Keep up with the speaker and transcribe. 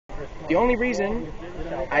The only reason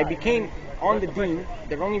I became on the deen,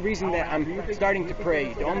 the only reason that I'm starting to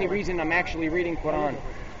pray, the only reason I'm actually reading Quran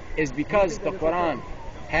is because the Quran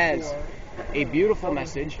has a beautiful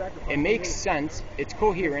message, it makes sense, it's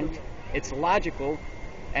coherent, it's logical,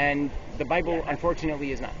 and the Bible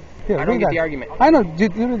unfortunately is not. Here, I don't get that. the argument. I know you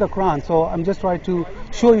read the Quran, so I'm just trying to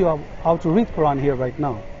show you how to read Quran here right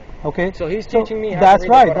now. Okay? So he's teaching me how that's to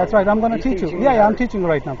read right, the Quran. that's right. I'm going to teach you. Yeah, I'm teaching you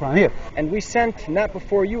right now Quran. Here. And we sent not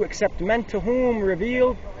before you except men to whom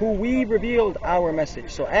we revealed our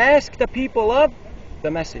message. So ask the people of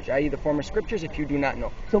the message, i.e. the former scriptures, if you do not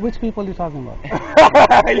know. So which people are you talking about?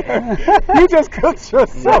 You just cooked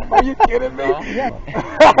yourself. Are you kidding me? Yeah.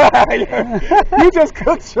 You just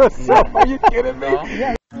cooked yourself. Are you kidding me?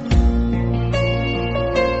 Yeah.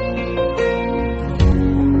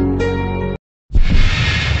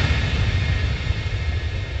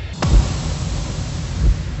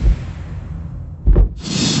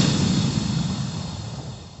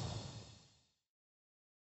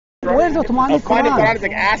 Where's the Uthmani Quran Quran? is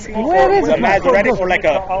like asking Where for is the it? Masoretic or like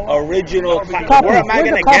a original Copy. Where am I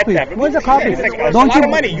Where's going the to get copy? that? Where's the copy? It's like a Don't lot you- of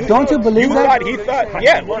money. don't you believe you that? Thought, he thought,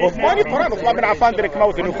 yeah. Uthmani Quran. Uthman bin Affan didn't come out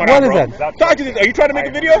with a new Quran. What is bro. that? Talk to this. Are you trying to make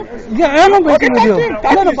a video? Yeah, I'm Okay, making talk video. to him. Talk No,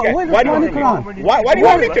 to no, this but guy. where's the Why do you Uthmani want Quran? me? Why do you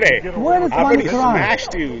want me today? Where is I've already Uthmani Quran?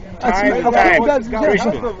 smashed you That's- time and okay, time. that's-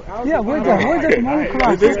 Christian. Yeah, where's the Uthmani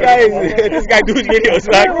Quran? This guy does videos,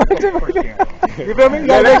 man. You feel me?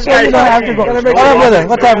 Yeah, make sure you don't have to go. All right, brother.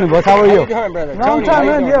 What's happening, boss? How are you? How you doing, brother? Long Tony, time, how you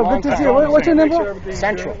man. doing? Yeah, Long good to time. see you. What's your name, bro?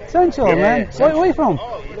 Central. Central, Yeah, man. Central. Where are you from?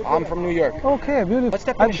 I'm from New York. Okay, beautiful. Let's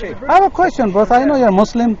step in the shade. I have a question, boss. I know you're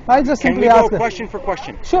Muslim. I just Can we simply go ask. question for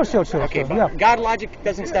question? Sure. Okay, but Yeah. God logic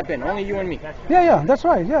doesn't step in, only you and me. Yeah, that's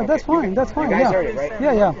right. Yeah, that's fine. That's fine. You guys Yeah. heard it, right?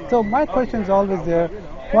 Yeah. So my question is always there.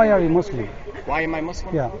 Why are you Muslim? Why am I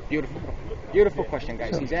Muslim? Yeah. Beautiful question,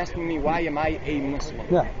 guys. He's asking me, why am I a Muslim?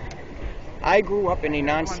 Yeah. I grew up in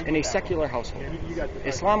a secular household.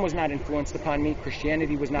 Islam was not influenced upon me.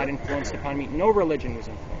 Christianity was not influenced upon me. No religion was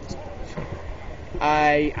influenced.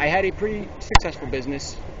 I had a pretty successful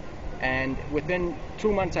business, and within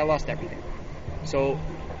 2 months I lost everything. So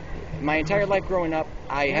my entire life growing up,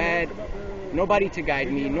 I had nobody to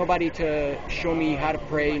guide me, nobody to show me how to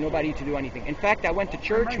pray, nobody to do anything. In fact, I went to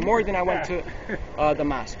church more than I went to the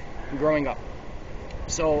mosque growing up.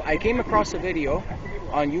 So I came across a video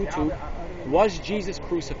on YouTube, was Jesus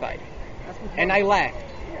crucified? And I laughed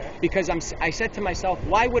because I said to myself,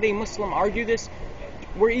 why would a Muslim argue this?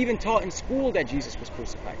 We're even taught in school that Jesus was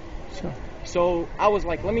crucified. Sure. So I was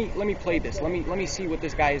like, let me play this. Let me see what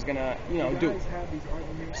this guy is gonna do.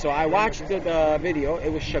 So I watched the video.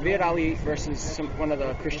 It was Shabir Ali versus one of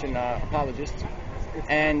the Christian apologists,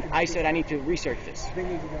 and I said I need to research this.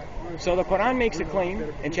 So the Quran makes a claim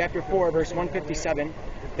in chapter 4, verse 157,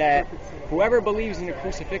 that whoever believes in the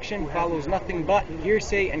crucifixion follows nothing but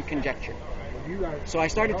hearsay and conjecture. So I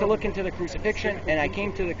started to look into the crucifixion, and I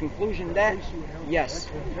came to the conclusion that, yes,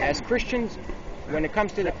 as Christians, when it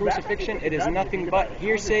comes to the crucifixion, it is nothing but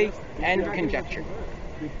hearsay and conjecture.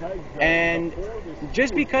 And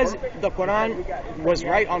just because the Quran was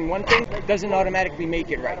right on one thing doesn't automatically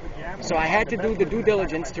make it right. So I had to do the due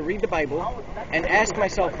diligence to read the Bible and ask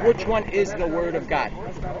myself which one is the Word of God.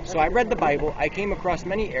 So I read the Bible. I came across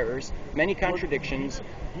many errors, many contradictions,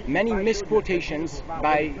 many misquotations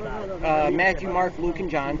by Matthew, Mark, Luke,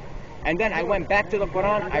 and John. And then I went back to the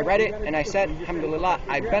Quran, I read it, and I said, Alhamdulillah,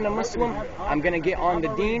 I've been a Muslim, I'm going to get on the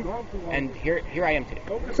deen, and here I am today.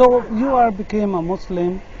 So you became a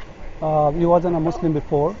Muslim. You wasn't a Muslim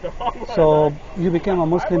before. So you became a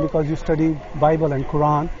Muslim because you studied Bible and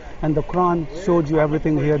Quran, and the Quran showed you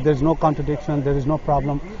everything here. There's no contradiction. There is no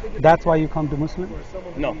problem. That's why you come to Muslim.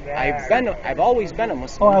 No, I've always been a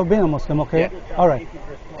Muslim. Oh, I've been a Muslim. Okay. Yeah. All right.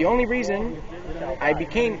 The only reason I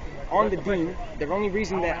became on the deen, the only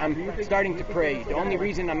reason that I'm starting to pray, the only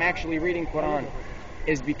reason I'm actually reading Quran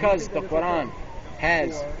is because the Quran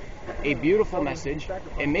has a beautiful message,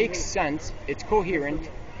 it makes sense, it's coherent,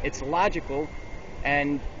 it's logical,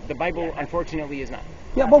 and the Bible unfortunately is not.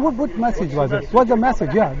 Yeah, but what message was it? What's the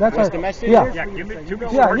message? Yeah, that's What's right. the message? Yeah. Give me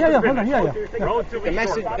Yeah. Hold on. Yeah.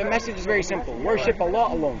 The message is very simple. Worship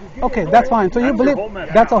Allah alone. Okay, that's fine. So you believe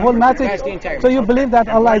that's a whole message. That's the entire So you believe that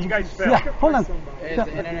Allah is. Yeah. Hold on. Is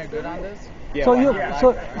the internet good on this? Yeah, So why you not?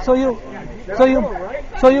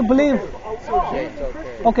 so you believe.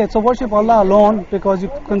 Okay, so worship Allah alone because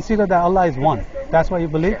you consider that Allah is one. That's why you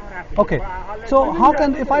believe. Okay. So how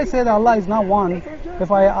can, if I say that Allah is not one,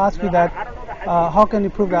 if I ask you that, how can you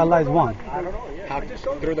prove that Allah is one? How?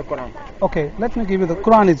 Through the Quran. Okay, let me give you the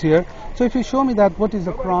Quran is here. So if you show me that, what is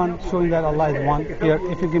the Quran showing that Allah is one here?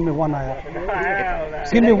 If you give me one ayah,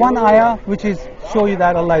 give me one ayah which is show you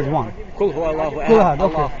that Allah is one. Qul huwa Allahu Qul ahad, ahad,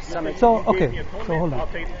 Allah okay. samad. So hold on.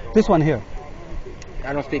 This one here.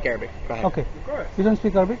 I don't speak Arabic. Go ahead. Okay. You don't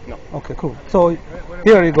speak Arabic? No. Okay, cool. So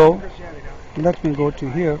here you go. Let me go to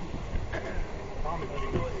here.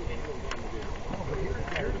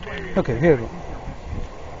 Okay, here you go.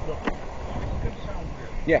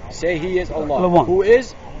 Yeah, say He is Allah. Allah one. Who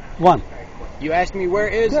is? One. You asked me where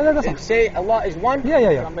is? Yeah, that's fine. Say Allah is one?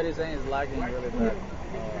 Yeah. Somebody's saying it's lagging really bad.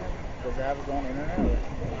 Does it have its own internet?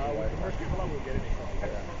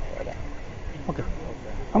 Okay.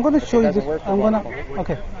 I'm going to show you this. I'm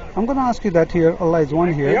going to ask you that here. Allah is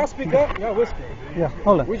one here. Y'all speak up? Y'all whisper. Yeah,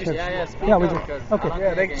 hold on. We just- Here. Speak Yeah, we up, just- because okay. I don't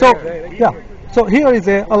Yeah, think they- So they- yeah, so here is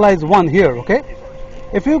a Allah is one here. Okay,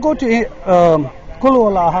 if you go to Kul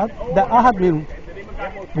Huwallahu Ahad, the Ahad means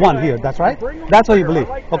one here. That's right. That's what you believe.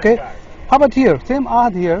 Okay. How about here? Same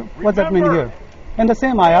Ahad here. What does that mean here? In the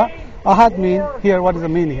same ayah, Ahad mean here. What does it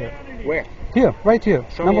mean here? Where? Here, right here.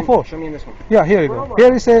 Show Number me, 4. Show me in this one. Yeah, here you go.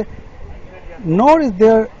 Here is a nor is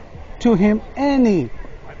there to him any.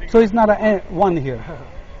 So it's not a one here.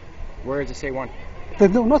 Where does it say one?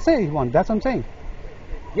 There's no say one. That's what I'm saying.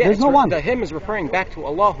 Yeah, There's it's no one. The him is referring back to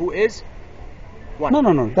Allah, who is one.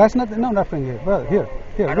 No. That's not. No, nothing here. Brother, here.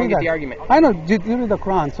 I don't read get that. the argument. I know you read the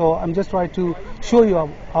Quran, so I'm just trying to show you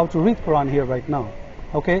how to read Quran here right now.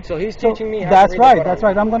 Okay. So he's teaching me how to That's read the right. Quran. That's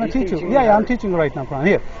right. I'm going to He's teach you. teaching me Yeah, how I'm to- teaching you right now Quran.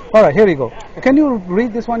 Here. All right. Here you go. Can you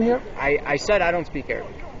read this one here? I said I don't speak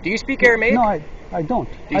Arabic. Do you speak Aramaic? No, I don't.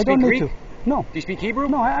 you I don't speak need Greek? to. No. Do you speak Hebrew?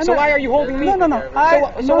 No, I So know- why are you holding me? No.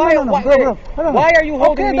 So why, why- why are you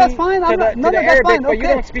holding okay, me that's fine. to I'm the- not, to no, the that's Arabic, fine. but okay. you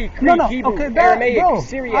don't speak Greek, no, Hebrew, okay, Aramaic, bro,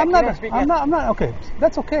 Syriac, I'm you not, don't speak I'm not, okay.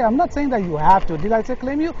 That's okay. I'm not saying that you have to. Did I say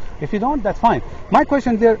claim you? If you don't, that's fine. My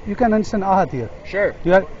question there, you can understand Ahad here. Sure.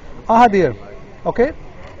 You have Ahad here, okay?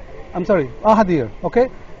 I'm sorry, Ahad here, okay?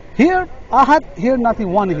 Here, Ahad, here,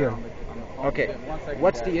 nothing, one here. Okay.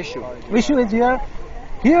 What's the issue? Issue is here.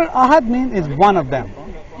 Here, Ahad mean is one of them.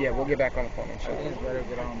 Yeah, we'll get back on the phone and show I think you. it's better to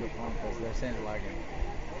get on the phone because they're saying it's lagging.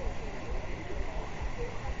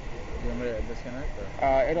 You want me to disconnect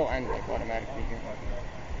or It'll end like automatically here.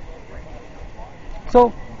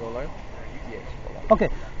 So, go live? Yes. okay,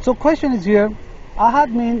 so question is here,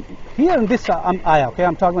 Ahad mean, here in this ayah, okay,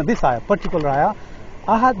 I'm talking about this ayah, particular ayah,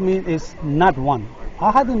 Ahad mean is not one.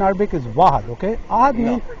 Ahad in Arabic is Wahad, okay? Ahad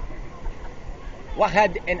No. mean,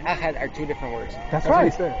 Wahad and Ahad are two different words. that's what right,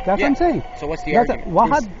 he said. that's what I'm Yeah. saying. So what's the That's argument?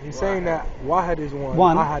 Wahad, He's saying that Wahad is one,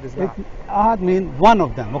 one, Ahad is not. Ahad mean one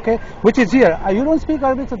of them, okay? Which is here. You don't speak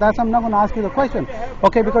Arabic, so that's I'm not going to ask you the question,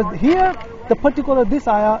 okay? Because here, the particular this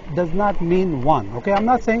ayah does not mean one, okay? I'm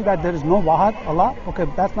not saying that there is no Wahad, Allah, okay?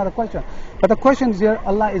 That's not a question. But the question is here,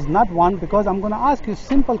 Allah is not one, because I'm going to ask you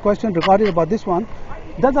simple question regarding about this one.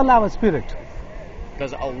 Does Allah have a spirit?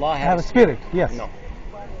 Does Allah Have have a spirit? Yes. No.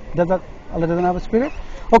 Allah doesn't have a spirit?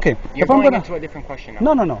 Okay. You're if I'm going gonna, into a different question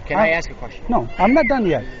now. no. Can I ask a question? No, I'm not done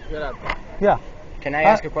yet. Shut up. Yeah. Can I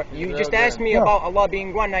ask a question? You Yeah, just yeah. asked me Yeah. about Allah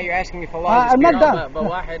being one. Now you're asking if Allah is a I'm not spirit. done. But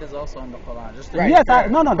Wahid is also in the Quran. Just to Right. be Yes, fair.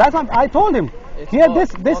 no, that's what I told him. It's Here, both,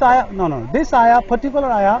 this both ayah, of no, this ayah, particular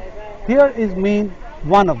ayah, here is mean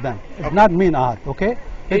one of them. It's Okay. not mean Ahad, okay?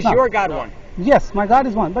 It's Is not. your God one? Yes, my God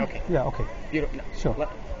is one, but Okay. yeah, okay, You don't, no. sure. Let-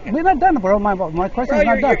 We're not done, bro. My question Bro, is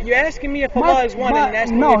not done. you're asking me if Allah is one, and you're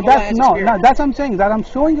asking me no, if Allah has that's a no, spirit. no. That's what I'm saying. That I'm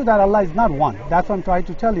showing you that Allah is not one. That's what I'm trying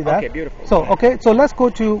to tell you. That. Okay, beautiful. So okay, so let's go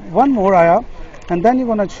to one more ayah, and then you're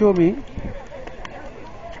gonna show me.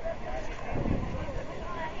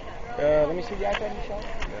 Let me see the iPad, Michelle.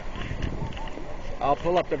 I'll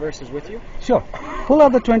pull up the verses with you. Sure. Pull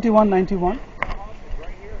out the 2191.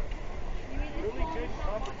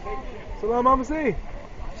 Salam Mama C.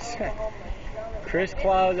 Chris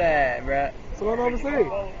Claus at, bruh. Salam Mama C.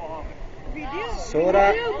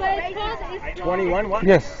 Surah 21, what?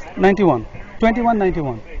 Yes, 91.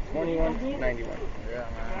 2191. 2191. Yeah,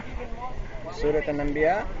 man. Surah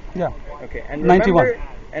An-Anbiya. Yeah. Okay, and 91.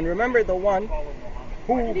 remember the one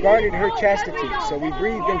who guarded her chastity. So we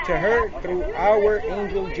breathed into her through our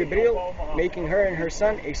angel Jibril, making her and her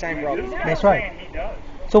son a sign for others. That's right.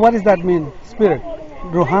 So what does that mean? Spirit.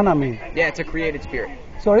 Ruhana mean. Yeah, it's a created spirit.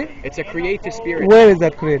 Sorry? It's a created spirit. Where is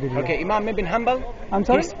that created? Here? Okay, Imam Ibn Hanbal. I'm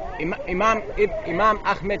sorry? Imam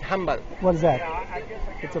Ahmed Hanbal. What is that?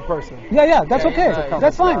 It's a person. Yeah, that's Yeah, okay. he's a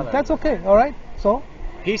That's fine. scholar. That's okay. All right. So,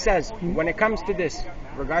 He says, when it comes to this,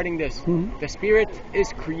 regarding this, the spirit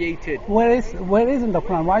is created. where is in the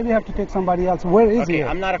Quran? Why do you have to take somebody else? Where is Okay, here?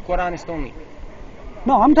 I'm not a Quranist only.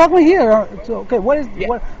 No, I'm talking here. So, okay, what are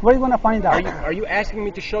you going to find out? Are you asking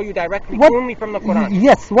me to show you directly What? only from the Quran?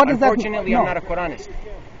 Yes. What does that mean? Unfortunately, No. I'm not a Quranist.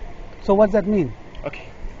 So what does that mean? Okay.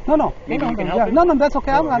 No. Maybe you can help Yeah. him? No, that's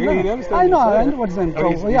okay. No, he understands I know what you're saying. what it's saying. Oh, So,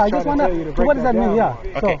 he's yeah, I trying just to want tell you to to. So break what does that that mean? down.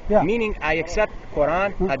 Yeah. Okay. So, yeah. Meaning I accept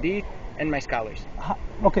Quran, Hadith, and my scholars.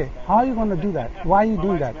 Okay. How are you going to do that? Why are you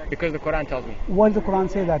doing that? Because the Quran tells me. What does the Quran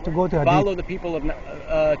say that to go to Hadith? Follow the people of,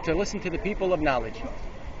 to listen to the people of knowledge.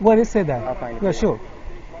 Where does it say that? I'll find it. Yeah, sure.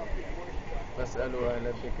 فاسألوا أهل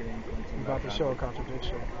الذكر إن كنتم I'm about to show a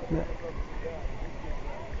contradiction. Yeah.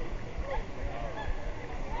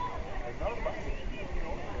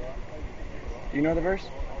 Do you know the verse?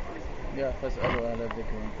 Yeah, فاسألوا أهل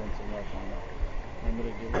الذكر إن كنتم لا تعلمون. I'm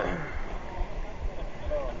gonna give it.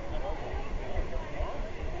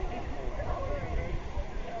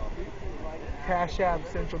 Cash App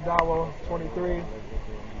Central Dawah 23.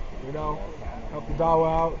 You know, help the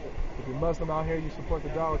Dawah out. If you're Muslim out here, you support the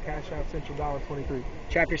Dawah. Cash App Central Dawah 23.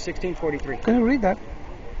 Chapter 16:43. Can you read that?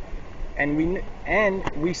 And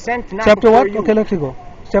we sent not Chapter before what? you. Okay, let's go.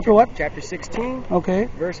 Chapter what? Chapter 16, Okay,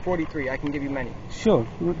 verse 43. I can give you many. sure.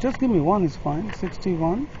 Just give me one is fine.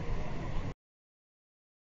 61.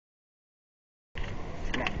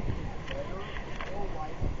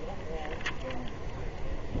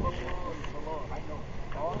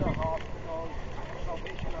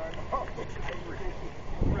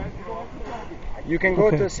 You can go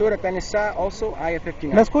Okay. to Surah An-Nisa, also ayah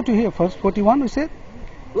 59. Let's go to here first. 41, we said?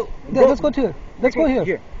 Yeah, let's go to here. Let's go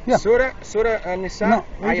here. Yeah. Surah An-Nisa, No,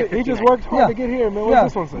 ayah 59. He just worked hard Yeah. to get here, man. Yeah.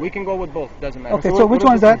 What's this one say? We can go with both. Doesn't matter. Okay, So so what which does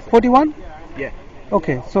one is this that? one say? 41? Yeah.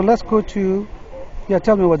 Okay, so let's go to. Yeah,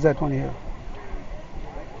 tell me what's that one here.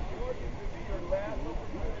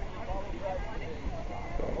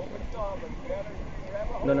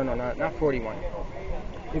 No, not 41.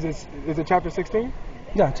 Is it chapter 16?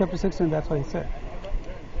 Yeah, chapter 16, that's what he said.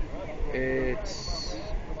 It's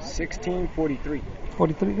 16:43.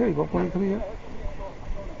 43, there you go, 43, yeah.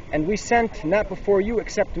 And we sent not before you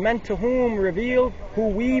except men to whom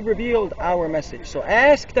we revealed our message. So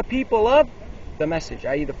ask the people of the message,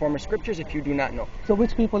 i.e. the former scriptures, if you do not know. So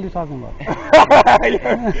which people are you talking about?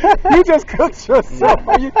 You just cooked yourself.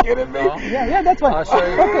 Are you kidding me? Yeah, that's fine. I'll show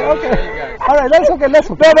you. Okay, I'll show you okay. guys. All right, let's No,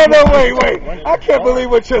 wait. I can't believe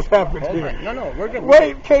what just happened Hold here. on. No, we're good.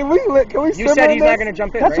 Wait, can we You simmer said in he's not this? going to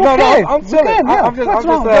jump in, That's right? okay. I'm You chilling. can, yeah. What's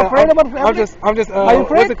wrong? You're afraid about everything? I'm just. Are you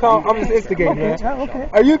afraid? What's it called? I'm just instigating, Okay, man. yeah, okay.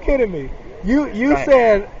 Are you kidding me? You Right.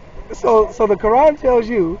 said so the Quran tells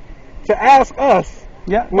you to ask us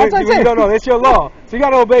Yeah, when that's what I you said. don't know. It's your law, so you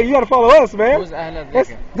gotta obey. You gotta follow us, man. Who's أهل That's,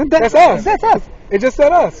 الذكر? that's us. That's us. It just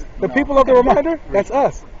said us. The No. people of the reminder. That's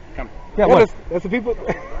us. Come. Yeah, what? That's the people.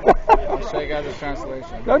 I'll show you guys the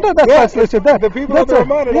translation. No, that's Yeah, translation. That, the people that's of the it.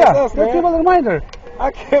 reminder, Yeah, that's us, the man. people of the reminder.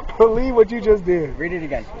 I can't believe what you just did. Read it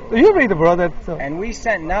again. You read it, bro. That's, And we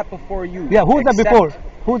sent not before you. yeah, who's the except before?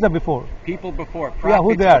 Who's the before? People before. Yeah, Prophets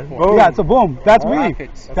who's there? before. Yeah, so boom. That's we.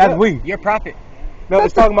 Prophets. That's it. we. Your prophet. No,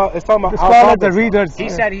 it's talking about The our scholars, the prophets. readers. He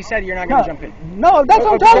said you're not going to jump in. No, that's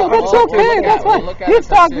what I'm telling you. That's We'll okay. look That's at it. fine. We'll look at You it,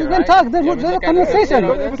 talk. that's You it, can right? talk. Yeah, There's we a look at it, conversation.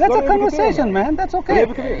 that's it. That's a Let's go conversation, man. That's okay.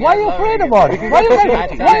 Okay. Why are you Yeah, afraid I about love it? it. Why you I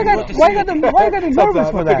getting? do. Why you I love getting? to Why see you it. getting? Why you getting nervous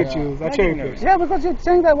Sometimes for I pick that? and choose. I Like cherry you pick. Yeah, because you're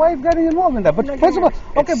saying that. Why is getting involved in that? But Like first of all,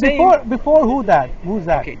 it's okay, saying- before who that? Who's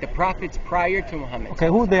that? Okay, the prophets prior to Muhammad. Okay,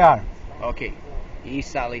 who they are? Okay.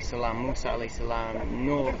 Isa alayhi salam, Musa alayhi salam,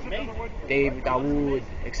 Nuh, David, Dawood,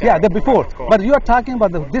 etc. Yeah, the before. Let's go on. But you are talking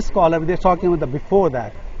about this scholar. They're talking about the before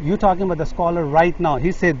that. You're talking about the scholar right now.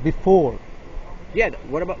 He said before. Yeah,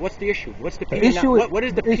 what's the issue? What's the P? The and issue not, is- what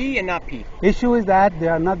is the P and not P? Issue is that they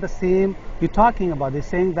are not the same. You're talking about. They're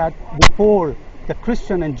saying that before the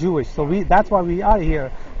Christian and Jewish. So that's why we are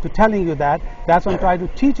here to telling you that. That's why I'm trying to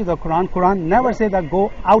teach you the Quran. Quran never say that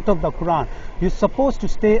go out of the Quran. You're supposed to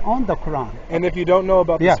stay on the Quran. And if you don't know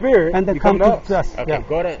about Yeah, the spirit, and then you come to us. us. Okay, Yeah.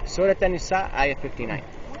 go to Surah An-Nisa, ayah 59.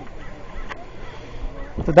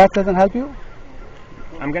 So that doesn't help you.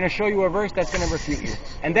 I'm going to show you a verse that's going to refute you.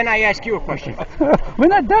 And then I ask you a question. We're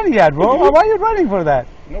not done yet, bro. Why are you running for that?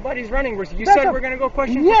 Nobody's running. You That's said a- we're going to go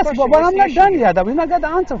question Yes, for question. but What's I'm the not issue done here? yet. We not got the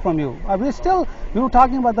answer from you. We were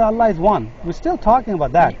talking about the Allah is one. We're still talking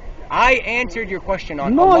about that. I answered your question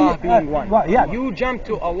on No, Allah you- being one. well, yeah. You jumped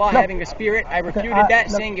to Allah No. having a spirit. I refuted I- that,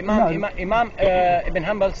 look, saying no. Imam Ibn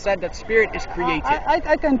Hanbal said that spirit is created.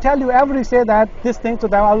 I can tell you every say that this thing, so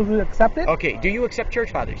that I will accept it. Okay, do you accept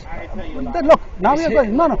church fathers? Then look, now we are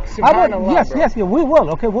going. No. Subhanallah, Yes, bro. yes, yeah, we will.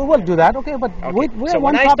 Okay, we will do that. Okay, but Okay, we so are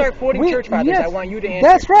when one I topic. start quoting church fathers, yes, I want you to answer.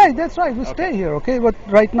 That's right. We Okay. stay here. Okay, but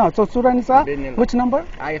right now, so Surah Nisa, Bidnillah. which number?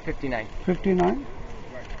 Ayah 59. 59.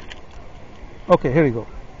 Okay, here we go.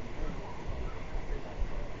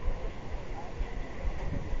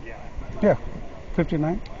 Yeah,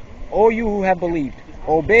 59. O you who have believed,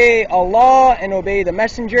 obey Allah and obey the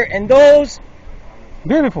messenger and those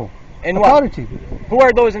Beautiful. in what? Authority. Who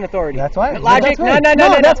are those in authority? That's right. Logic? That's right.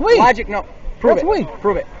 No, That's weak. Logic, no. Prove That's it. weak.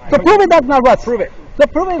 Prove it. So prove it that's not us. Prove it. So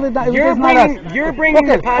prove it with that. If You're it's not us. bringing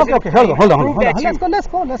the positive. Okay. Hold on. Prove Hold on. that Let's you.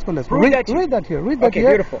 go. Prove Read, that you. read that here. Read that Okay, here.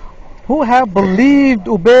 beautiful. Who have believed,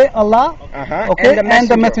 obey Allah. Uh-huh. Okay. And the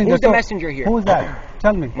messenger. Who's the So, messenger here? Who is that?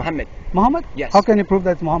 Tell me. Muhammad. Muhammad? Yes. How can you prove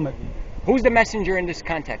that's Muhammad? Who's the messenger in this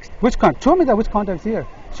context? Which context? Show me that. Which context here?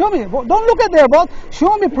 Show me. Don't look at there, boss.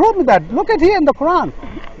 Show me. Prove me that. Look at here in the Quran.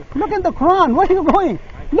 Look in the Quran. Where are you going?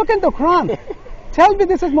 Look in the Quran. Tell me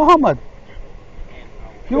this is Muhammad.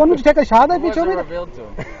 You want me to take a shahada? Who was Show it me that. revealed to?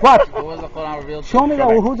 What? Who was the Quran revealed to? Show me that.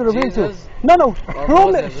 Who's it revealed to? Jesus? No.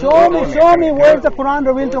 Prove me. Moses? Show me where is the Quran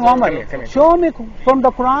revealed to Who's it Muhammad. revealed to? Show me from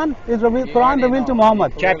the Quran is revealed. You Quran already revealed to know.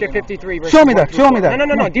 Muhammad. Chapter 53, verse Show me that. 1 through Show me 4. that.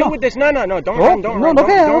 No. Deal with this. No. Don't Oh, run. Don't run.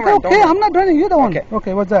 okay. Don't run. I'm not running. You're the one. Okay.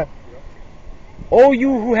 Okay. What's that? O you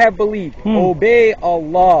who have believed, obey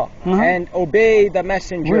Allah Mhm. and obey the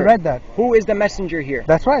messenger. We read that. Who is the messenger here?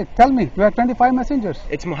 That's right. Tell me. You have 25 messengers.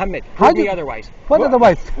 It's Muhammad. How Prove do me you- otherwise. What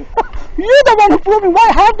otherwise? You're the one who proved it.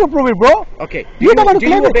 Why have to prove it, bro? Okay. You're the one who do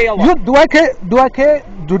you claim obey it. Allah? You, do I care?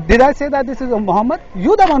 Did I say that this is a Muhammad?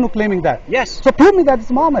 You're the one who claiming that. Yes. So prove me that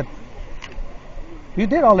it's Muhammad. You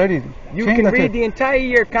did already. You Change can the read tape. the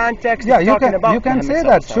entire context. Yeah, it's you talking can. about You can Muhammad say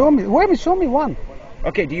that. sallallahu Show me one.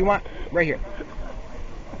 Okay. Do you want right here?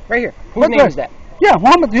 Right here. Whose What name verse? is that? Yeah,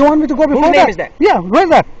 Muhammad. You want me to go before Whose that? name is that? Yeah, where's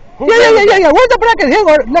that? Whose Yeah. name is that? Where's the bracket? Here,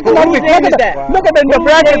 look at Whose the name look is at that? Look at the Whose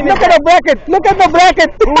bracket. name is Look at that? the bracket. Look at the bracket.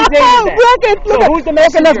 Whose name is that? Bracket. So Look at. who's the Okay,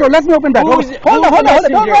 let's go. messenger? Let me open that. Who's- Hold on. who's the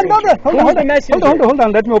Don't run. messenger? Who's the messenger? Hold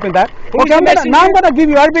on. Let me open that. Who's Okay, the now I'm messenger? gonna give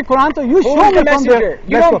you Arabic Quran, so you Who's show the me from messenger? there.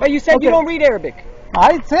 You Let's don't. go. But you said you Okay. don't read Arabic.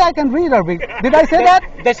 I say I can read Arabic. Did I say that?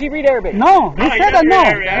 Does he read Arabic? No, he said that no.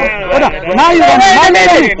 Hold on. no. Now you're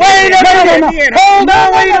running. Wait a minute. Hold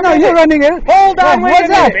on, wait a No, you're minute. running it. Hold on, wait What's a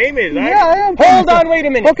that? minute. Yeah, I am. Hold on, wait a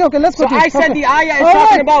minute. Okay, let's So go. I said the ayah is All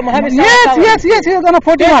talking right. about Muhammad Yes, sallallahu yes, he's gonna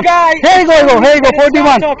 41. This guy Here you go, but it's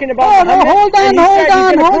not 41. talking about Oh, no, Muhammad, hold and on, he said he's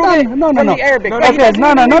gonna hold prove it on. No, from no. the Arabic. No, But he okay, doesn't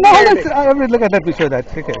no, even read hold Arabic. on. Look at, let me show that.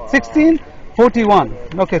 Okay, 1641.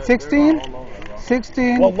 Okay, 16.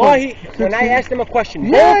 Wallahi, when I asked him a question,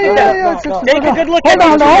 Yeah, both of them, yeah. take a good look at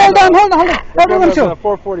Hold it. on. Hold on, sure.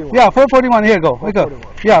 441. Yeah, 441. Here you go.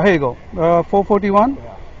 441. Yeah, here you go. 441.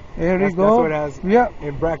 Here you That's go. what it has Yeah.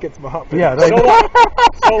 in brackets Muhammad. Yeah, right. So what?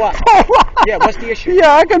 So what? Yeah, what's the issue?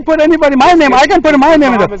 Yeah, I can put anybody, my name. I can put my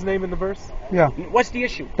name in there. Muhammad's name in the verse? Yeah. What's the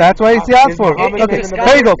issue? That's why he asked Is for. Muhammad Okay, in the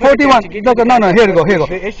here you go. Bible? 41. To give you Okay, the no, here you go. Here you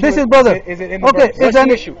The go. issue This is brother. Is it in the Okay, verse? it's the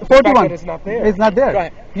an issue? The fact that 41. it's not there. It's not Go there.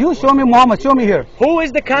 ahead. You show me Muhammad. Show me here. Who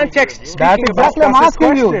is the context That's speaking about? exactly I'm That's his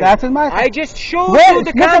asking you. question. That's my. I just showed Where? you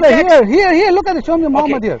the Look at it context. here. Look at it. Show me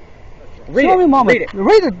Muhammad Okay. here. Read Show it. me Muhammad. Read it.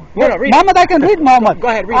 Read it. No, read it. Muhammad, I can read Muhammad. Go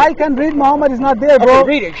ahead, read I it. can read Muhammad. It's not there, bro. Okay,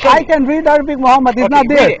 read it. Show I me. can read Arabic Muhammad. It's Okay, not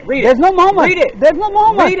there. read it, read it. There's no Muhammad. Read it. There's no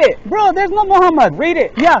Muhammad. Read it. Bro, there's no Muhammad. Read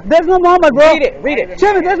it. Yeah, there's no Muhammad, bro. Read it. Read it.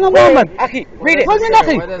 Show me, there's no Muhammad. Akhi, read it. What do you mean,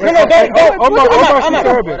 Akhi? Where does No, it no, say? don't. Omar Omar. speaks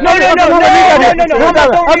Arabic. No.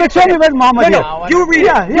 I'm gonna show me where's Muhammad No, here. no. You read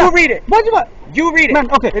Yeah, it. yeah. You read it. What? You read it. Man,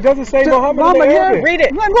 okay. It doesn't say Muhammad in Muhammad the here. Arabic. Read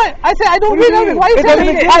it. Man, why? I say I don't What do read you Arabic. mean? Why you It saying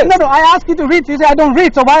doesn't it? No, I asked you to read. You say I don't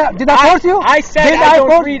read. So why did I force you? I said did I don't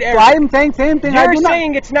force? read So Arabic. I'm saying same thing. I You're do not.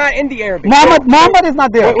 saying it's not in the Arabic. Muhammad is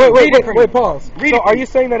not there. Read it for me. Wait, pause. Read so it for are me. you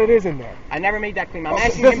saying that it is in there? I never made that claim. I'm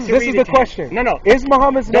asking This him is to this read is it the to him. question. No. Is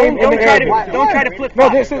Muhammad's name in Don't the try Arabic? to. Don't try to flip. No,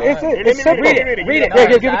 flop. this is it's Read simple. it. Read it. Yeah,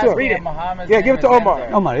 give it to him. Read it. Yeah, give it to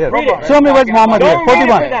Omar. Omar, yes. Read it. Show me where's Muhammad here. Don't read it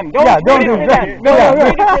 41. for them. Don't Yeah, read don't it do for that. them. No, Don't no,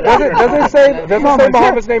 read it for no. them. Does it say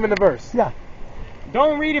Muhammad's name in the verse? Yeah.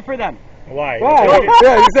 Don't read it for them. Why?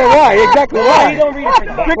 Yeah, you said why? Exactly Why why? you don't read it for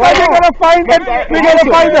them? Because we're gonna find it. We're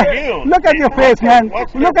gonna find it. Look at your face, man.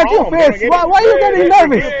 Look at your face. Why are you getting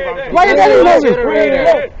nervous? Why are you getting nervous? Read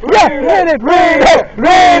it. Yeah, read it. Read it.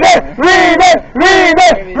 Read it. Read it. Read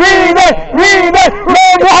it. Read it. Read it.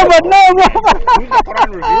 No, Muhammad. No, Muhammad.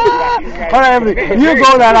 All right, Emily, you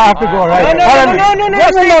go there. I have to go. Right? No.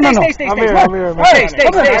 Stay. I'm here. Hey, Stay.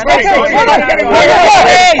 come here.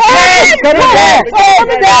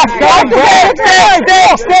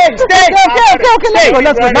 Stay.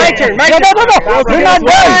 Let's go. My turn. No. We're not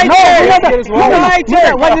done. No, we're not done. My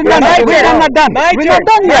turn. We're not done. My We're turn. not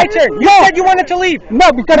done My yet. turn. You said you wanted to leave.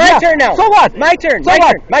 No, because My turn now. So what? My turn. So My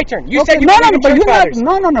what? turn. My turn. You Okay, said you no, believe in but church you're not. fathers.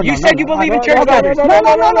 No. You said you believe in church No, fathers. running.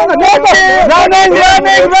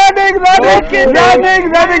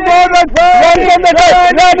 Run from the church.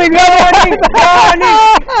 Running.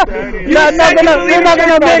 said you believe in not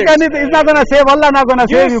gonna church make fathers. anything. It's not gonna save. Allah not gonna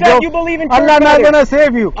You save you, said bro. you believe in Allah church not fathers. gonna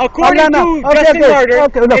save you. According Allah to not- Justin Martyr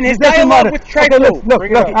look, in his Justin dialogue Martyr. with Okay, Trico. look,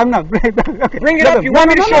 Bring it up. I'm not. Okay. Bring it look, up. You want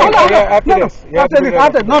me to show hold it? on, Yeah, after no, this. You have to after bring this. it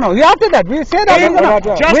up. After no. You after that. We said that In we're gonna.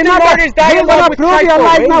 Justin we're not Martyr's we're dialogue gonna with prove your Trico.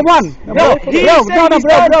 Allah is not one. No, he bro, said no, he's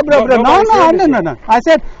bro, done. bro. No, Nobody's hearing this no. I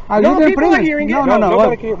said No, you didn't people prove are hearing it. No.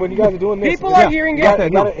 Nobody can, when you guys are doing this. People are hearing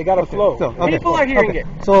it. You gotta flow. So, okay. People are hearing it.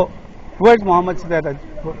 So, where's Muhammad said that?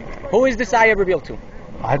 Who is this ayah revealed to?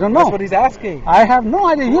 I don't That's know. what he's asking. I have no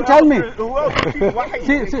idea. You tell me. Who else?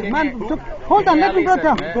 See, man, hold on. Let me go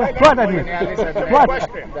down. What I mean? What?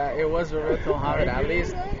 That it was revealed to Muhammad at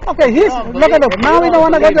least. Okay, he's Come on, look at believe it. Now we don't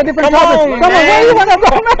want to go to a different Come topic. on, Come on, where you want to go,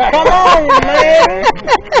 man? Come on,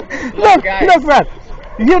 man. Look, guys. look, man.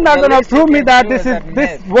 You're not The gonna least you prove me can that do this is is admit.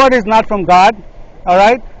 this word is not from God, all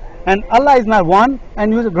right? And Allah is not one,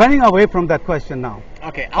 and you're running away from that question now.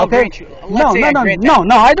 Okay, I'll Okay? grant you. Let's say I grant that.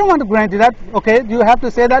 No. I don't want to grant you that. Okay, you have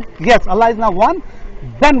to say that yes, Allah is not one.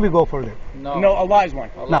 Then we go for it. No, Allah is one.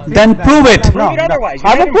 No, then prove it. Prove it otherwise. You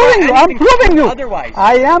I'm haven't proving brought you. I'm anything proving you. otherwise.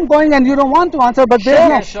 I am going, and you don't want to answer, but there's Show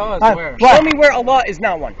no. me, show us where. what? Show me where Allah is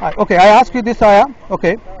not one. Okay, I ask you this ayah.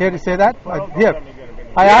 Okay, here to say that. Here.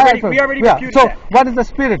 We already yeah. refuted So, that. what is the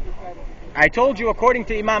spirit? I told you, according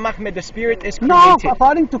to Imam Ahmed, the spirit is No, created.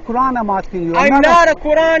 according to Quran, I'm asking you. I'm not a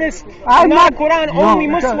Quranist. I'm not a Quran only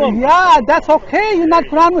Muslim. Yeah, that's okay. You're not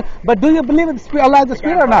Quran, but do you believe in the spirit, Allah is the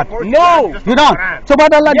spirit or not? No. You don't. So,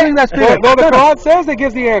 what Allah doing that spirit? Well, the Quran says it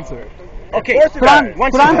gives the answer. Okay. Quran. One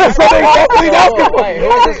Quran. second. So that's what he's asking for. Wait, who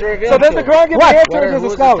is this revealed So does the to? Quran give What? the answer What or are- does the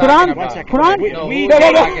who's scholar? talking Quran. about? Quran. No, We- who's no,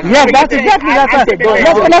 talking no, about? Yeah, that's exactly. That's right.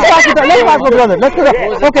 Let's talk it. Let's talk about brother. Let's go.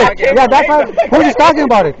 Okay. Yeah, that's why. Who is talking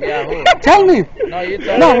about it? Yeah, who? Tell me. No, you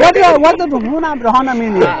tell No, me. what the Ruhana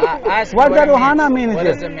mean here? Ask me What what the it means. Ruhana mean is What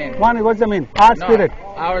here? does it mean? What does it mean? Our No, spirit.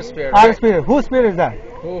 Our spirit. Our right? spirit. Whose spirit is that?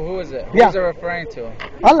 Who is it? Yeah. Who's it referring to?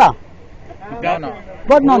 Allah. No.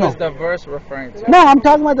 What? No, Who no. is the verse referring to? No, I'm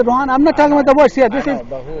talking about the Ruhana. I'm not talking about the words. Yeah, this I know, is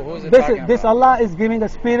but who's it talking this about? Allah is giving a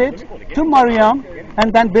spirit to Maryam,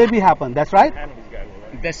 and then baby happened. That's right.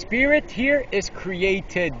 The spirit here is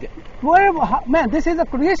created. Where, man, this is a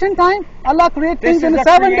creation time. Allah created This things in is the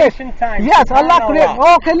a 7 days. creation time. Yes, Allah Subhanallah. created.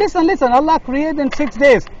 Okay, listen. Allah created in 6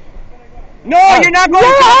 days. No, you're not going Yeah,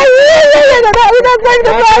 to. we're not going to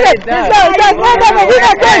That's try what it. it does. No, we're not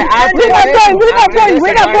going.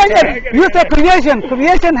 We're not going. You said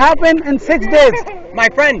creation happened in 6 days. My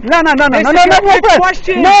friend. No, This is no, your no, fifth friend.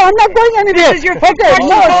 question. No, I'm not going anywhere. This is your fifth Okay, question,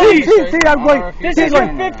 no, Tony. see, I'm going. This See, is your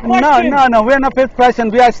going. fifth question. No, we're not fifth question.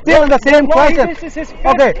 We are still in the same Why question. this is his fifth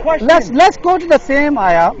Okay, question? let's go to the same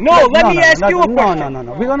ayah. No, let me ask you a question.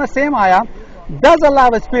 No. We're going to same ayah. Does Allah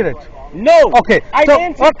have a spirit? No. Okay, I've so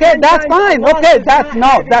answered okay, 10 that's times fine. Allah Okay, does that's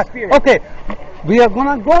not have a that. spirit. Okay, we are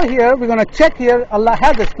gonna go here. We're gonna check here. Allah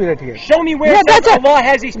has a spirit here. Show me where Yeah, it says that's it. Allah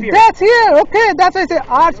has a spirit. That's here. Okay, that's why I say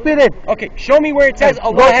our spirit. Okay, show me where it says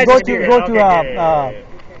Allah Go has to a spirit. go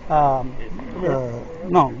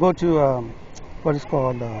to what is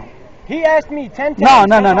called. He asked me 10 times.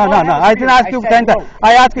 No. does Allah have a I didn't spirit? ask you said 10 times. no.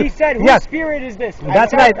 I asked you. He said, whose yes. spirit is this? I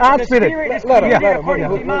That's said, right, our the spirit. spirit is Let him, created let him. according to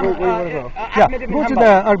Where Imam you wanna go? Yeah, Ahmed ibn go to Hanbal.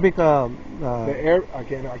 the Arabic. The air, I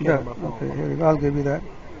can't have my phone. Okay, here we go. I'll give you that.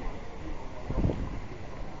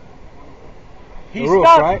 He's The roof,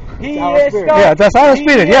 stuck. right? He It's our is spirit. stuck. Yeah, that's our He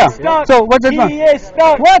spirit, is yeah. stuck. So, what's this one? He is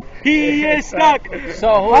stuck. What? He is stuck.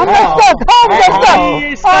 So who I'm is not stuck. How am I He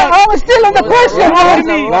is stuck? stuck. I'm still on the What's question. the Loud wrong?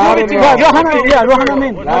 to me. Loud Give it and to wrong. me. Rohana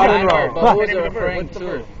mean. Loud I and know, wrong. but who is it referring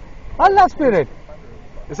to? Allah spirit.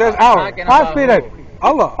 It says our. Talking Our about spirit. who?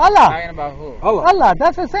 Allah. Allah. Talking about who? Allah. Allah.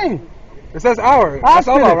 That's the same. It says our. Our That's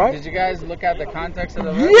Allah, spirit. right? Did you guys look at the context of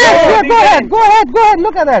the verse? Yeah, go ahead.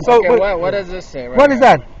 Look at that. So, Okay, but- what does this say right What is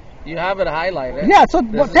here? that? You have it highlighted. Yeah, so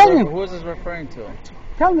This is tell me. Who is this referring to?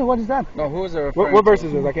 Tell me, what is that? No, who is it referring what verse to?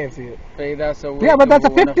 is this? I can't see it. Yeah, but that's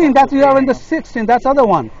a 15. That's you are in the 16. That's other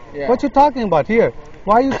one. Yeah. What you talking about here?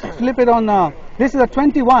 Why you flip it on? This is a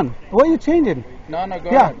 21. Why you change it? No,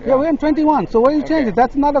 go Yeah, ahead. yeah, we're in 21. So why you change Okay. it?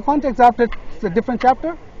 That's not a context after it's a different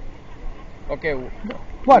chapter. Okay,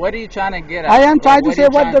 What? what are you trying to get at? I am trying to What are say you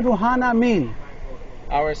what the trying- Ruhana mean.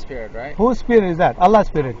 Our spirit, right? Whose spirit is that? Allah's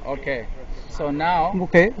spirit. Okay, so now,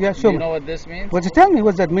 Okay, yeah, do show you me. know what this means? What you tell me?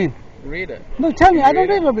 What does that mean? Read it. No, tell me. You I don't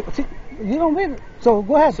read read it. See, you don't read it. So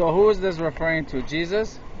go ahead. So who is this referring to?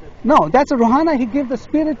 Jesus? No, that's a Ruhana. He gave the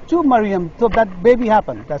spirit to Maryam, so that baby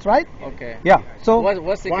happened. That's right. Okay. Yeah. So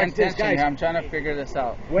What's the Watch this, contention guys. here? I'm trying to figure this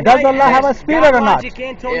out. When Does I Allah have a asked spirit God or not? Logic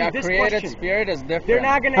and told Yeah, you a this created question. spirit is different. They're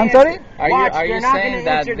not going to I'm answer. sorry? Are Watch, you they're not saying gonna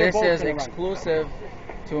that answer, they're this both is gonna run. exclusive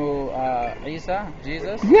to Isa,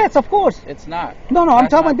 Jesus? yes, of course. It's not. No, I'm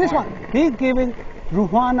That's talking my about this point. one. He giving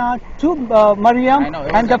Ruhana to Maryam, I know,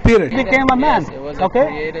 it and was the a spirit. became a man. Yes, it was okay? a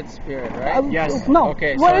created spirit, right? Yes. No.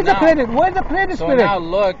 Okay, Where so is the now- created? Where is the created So spirit? now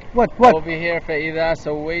look What? over here. فَإِذَا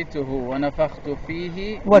سَوَّيْتُهُ وَنَفَخْتُ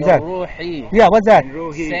فِيهِ What's that? مِنْ روحي. Yeah, what's that? And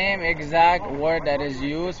Ruhi. Same exact word that is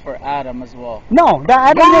used for Adam as well. No, the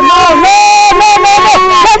Adam. No.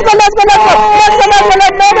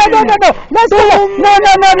 Let's go. No.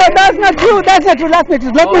 That's not true. That's not true. Let me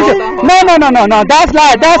see. No. That's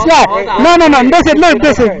lie. No.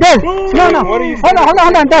 This is. No. What do you say? Hold on.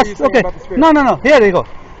 What do you That's say okay. about the spirit? No. Here you go.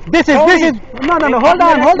 This is. No. Hold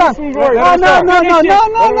on.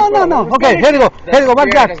 No. Okay, here you go.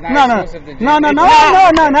 What's that? No.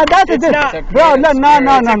 That's it. Bro, no.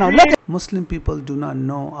 Look. Muslim people do not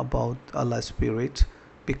know about Allah's spirit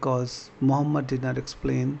because Muhammad did not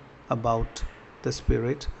explain about the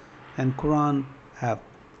spirit, and Quran have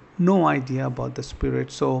no idea about the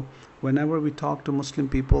spirit. So whenever we talk to Muslim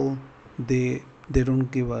people, they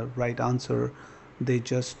don't give a right answer. They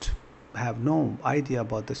just have no idea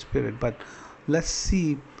about the spirit. But let's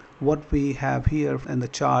see what we have here in the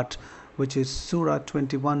chart, which is Surah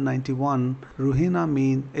 2191. Ruhina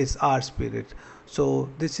mean is our spirit. So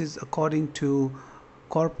this is according to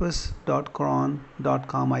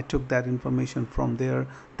corpus.quran.com. I took that information from there.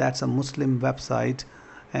 That's a Muslim website,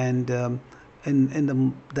 and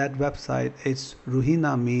in that website it's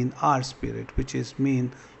Ruhina mean our spirit, which is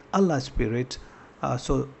mean Allah's spirit.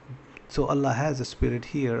 So Allah has a spirit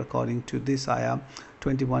here according to this ayah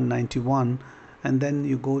 2191, and then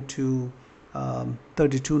you go to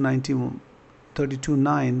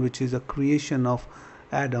 32:9, which is a creation of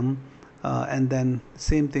Adam, and then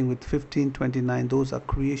same thing with 15:29. Those are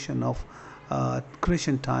creation of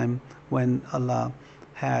creation time when Allah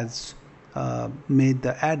has made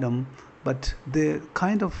the Adam. But the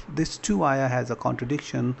kind of this two ayah has a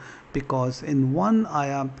contradiction, because in one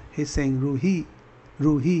ayah he's saying ruhi,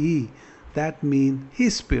 that means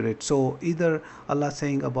his spirit. So either Allah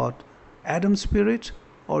saying about Adam's spirit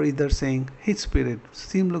or either saying his spirit.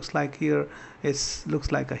 Looks like here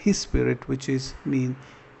looks like a his spirit, which is mean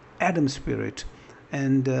Adam's spirit,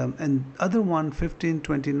 and other one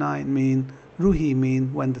 15:29 mean ruhi,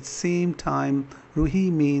 mean when the same time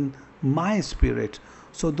ruhi mean my spirit.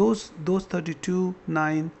 So those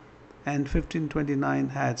 32:9 and 15:29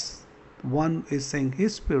 has one is saying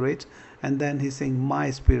his spirit, and then he's saying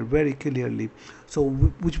my spirit very clearly. So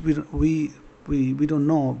which we don't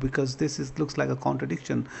know, because this looks like a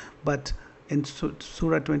contradiction. But in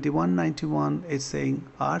Surah 21:91 it's saying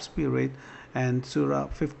our spirit, and Surah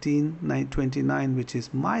 15:29 which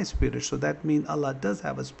is my spirit. So that means Allah does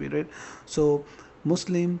have a spirit. So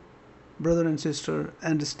Muslim brother and sister,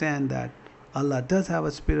 understand that Allah does have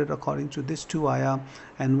a spirit according to this two ayah,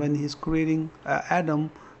 and when he's creating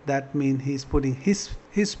Adam, that means he's putting his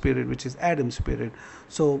spirit, which is Adam's spirit.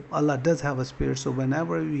 So Allah does have a spirit. So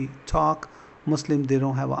whenever we talk Muslim, they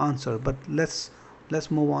don't have an answer. But let's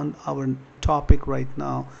move on our topic right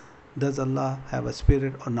now. Does Allah have a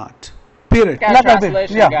spirit or not? Period. Got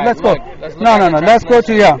translation, Yeah, guys. let's go. Look, let's look No. at the Let's go to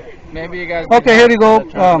translation. Maybe you guys. Okay, here you go.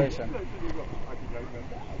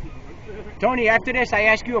 Tony, after this, I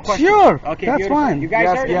ask you a question. Sure, Okay, that's beautiful. fine. You guys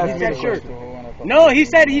Yes, heard it? yes, He said yes. sure. No, he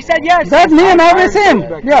said yes. That's me and every I same.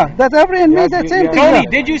 respect Yeah, that. that's every and me. Yes, That you- same yes. thing. Tony, Yeah.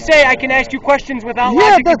 did you say I can ask you questions without Yeah,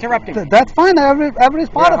 logic interrupting? that's fine. Every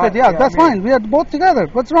part of it. Yeah, yeah, that's I mean- fine. We are both together.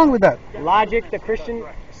 What's wrong with that? Logic, the Christian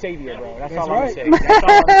savior, bro. That's all right. I'm saying. That's all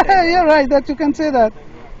I'm saying. You're right. That you can say that.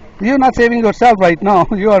 You're not saving yourself right now.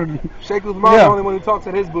 You are. Sheikh Usman Yeah. the only one who talks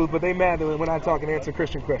at his booth, but they mad when I talk and answer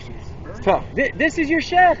Christian questions. It's tough. This is your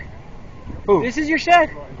sheikh. Who? This is your sheikh.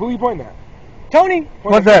 Who you pointing at? Tony. Point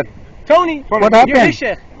What's at that? me. Tony. What You're happened? his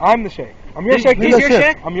sheikh. I'm the Sheikh. I'm your He's Sheikh. your the sheikh.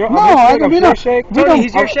 sheikh. I'm your. No, I'm your Sheikh. I'm we your don't- Sheikh. we Tony, don't-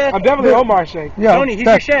 he's your sheikh. I'm definitely Omar's Sheikh. Yeah, Tony, he's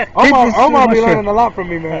your sheikh. Omar be sheikh. learning a lot from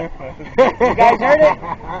me, man. You guys heard it?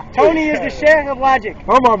 Tony is the sheikh of logic.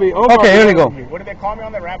 Omar be Okay, here we learning go. from me. What do they call me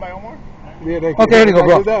on there, Rabbi Omar? Yeah, they, Okay, here you go,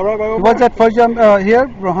 bro. Is that Rabbi Omar? What's that first here?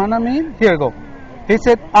 Rohana mean? Here you go. He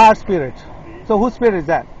said our spirit. So whose spirit is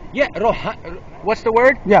that? Yeah, what's the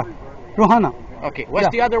word? Yeah, Rohana. Okay, what's Yeah.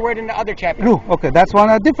 the other word in the other chapter? Ruh. Okay, that's one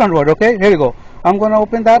a different word. Okay, here you go. I'm gonna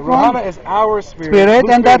open that Rohana one. is our spirit. Spirit,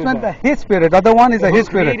 Whose and that's spirit one is his spirit. Other one is a Who his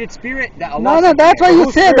spirit. created spirit? That Allah No, that's why created. you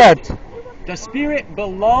Whose say spirit? that. The spirit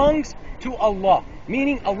belongs to Allah,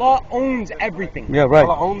 meaning Allah owns everything. Yeah, right.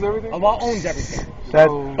 Allah owns everything? Allah owns everything. That.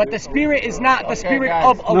 So- But the spirit is not the spirit guys.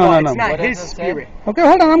 of Allah. No. It's not What His does it say? spirit. Okay,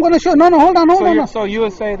 hold on. I'm gonna show. No, hold on. So you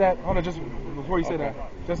would say that, hold on, just before you say that,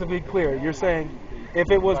 just to be clear, you're saying if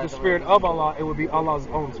it was the spirit of Allah, it would be Allah's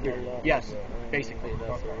own spirit. Yes, basically.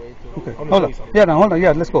 Okay, I'm gonna hold show on. you something. Yeah, no, hold on.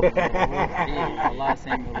 Yeah, let's go. Allah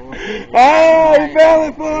saying Oh, he fell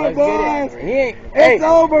in for Let's it, get boys. it. He ain't. It's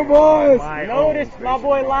over, boys. Notice my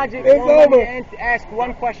boy Logic It's won't let me over. ask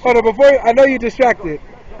one question. Hold on, I know you're distracted.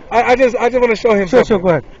 I just want to show him Sure, something. go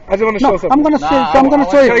ahead. I just want to No, show something. I'm gonna Nah, say. I I'm gonna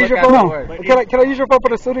want show you to you. Use your look at phone. the word. Can I use your phone for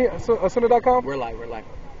the Sunnah.com? We're live. We're live.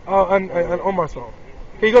 On Omar's phone.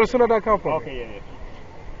 Can you go to Sunnah.com for me? Okay, yeah.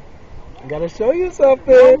 I gotta show you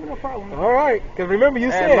something. No problem. All right, because remember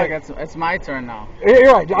you Hey, look, said. it's my turn now.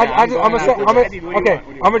 You're right. Yeah, I'm I'm gonna going after this. okay.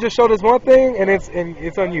 I'm gonna just show this one thing, and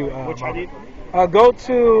it's on you. Which hadith? Go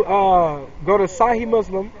to Sahih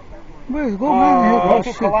Muslim Wait, go man. Go Oh,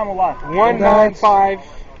 to shit. Kalamullah.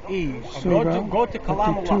 195E. Surah Go to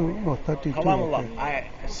Kalamullah. 32. Oh, 32. Kalamullah. Okay.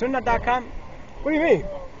 Sunnah.com. What do you mean?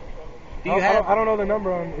 Do you have? I don't know the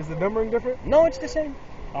number on. Is the numbering different? No, it's the same.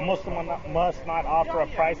 A Muslim must not offer a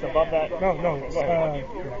price above that. No.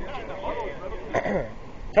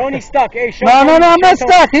 Tony's stuck. Hey, show No, Tony. I'm Show not Tony.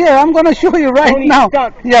 stuck. Here, I'm gonna show you right Tony's now.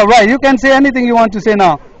 stuck. Yeah, right. You can say anything you want to say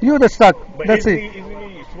now. You're the stuck. But That's isn't it.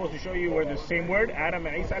 he supposed to show you where the same word, Adam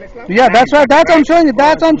and Isa alayhi salam? Yeah, that's right. That's what I'm showing you.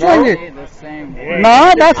 That's what I'm showing you. The same word.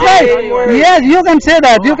 No, that's right. Yes, you can say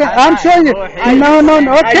that. You can. I'm showing you.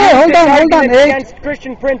 No. Okay, hold on. Argument 8. Against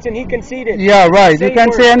Christian Prince, and he conceded. Yeah, right. You Same can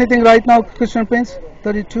word. say anything right now, Christian Prince.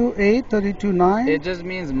 32:8, 32:9. It just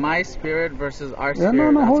means my spirit versus our Yeah, spirit.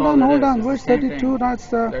 no. That's Hold all on. it is. It's Where's the same 32? thing. That's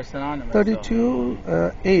They're synonymous.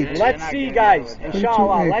 32:8. Let's see, guys.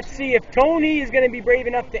 Inshallah. 32:8. Let's see if Tony is going to be brave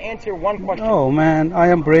enough to answer one question. Oh man, I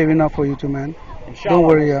am brave enough for you two, man. Inshallah. Don't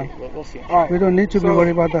worry, We'll yeah. see. We'll see. All right. We don't need to be So-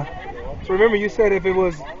 worried about that. So remember, you said if it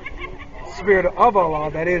was spirit of Allah,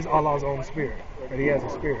 that is Allah's own spirit. That He has a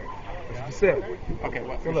spirit. That's what you said. Okay,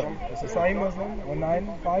 what? So look, it's a Sahih Muslim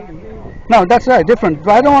 195E. No, that's right, different.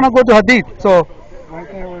 I don't want to go to Hadith, so Right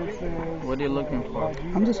there where it says. What are you looking for?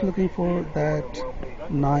 I'm just looking for that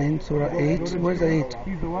 9, Surah 8. Where's the 8?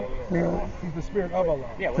 He's the what? He's the spirit of Allah.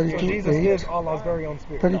 Yeah, So 32, Jesus 8. is Allah's very own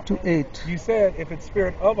spirit. 32:8. You said if it's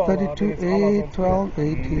spirit of Allah, then 32, it's Allah's 8, own 12,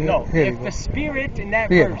 8 here. No, Here you if go. the spirit in that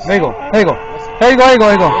Here, verse. there you go. Here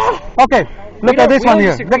you go. Okay, look don't- at this we one don't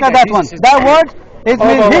here. disagree Look at that that one. Jesus is That the word is Hold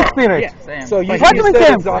means on. His spirit. Yeah. Same. So you, What do you mean said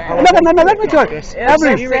same? it's Allah's Look at, own let me show you. This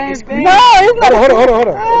Every. spirit is No, it's not. Hold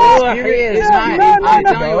on. Ruhi is not. I'm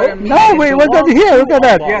telling you what it means. No, wait, what's that here? Look at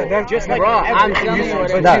that. Yeah, that's Just like Bro, I'm everything telling you you said.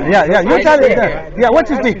 what it That, means. yeah, you tell it that. Yeah, what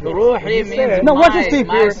you speak? Ruhi means No, what you speak?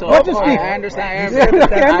 my soul. What you speak? I understand Yeah, everything.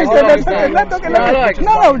 okay, I understand. That's okay. Let's okay, let's okay.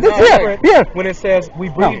 No, this here. when it says we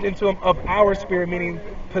breathed into him of our spirit, meaning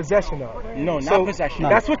possession of. No, not So, possession.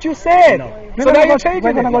 That's what you said. No. So now you're changing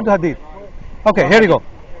We're gonna it. go to Hadith. Okay, here you go.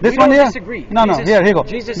 This We one don't here. disagree. No, Jesus- here you go.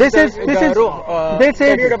 Jesus This is the this is ruh, this the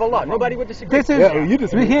spirit is of Allah. Nobody would disagree. this is Yeah, you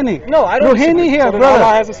disagree. Ruhini. No, I don't Ruhini disagree. here, So then brother.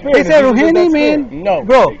 Allah has a spirit. They say and Jesus is that Ruhini spirit. mean No.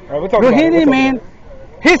 bro. All right, we'll talk about it. Ruhini We'll talk mean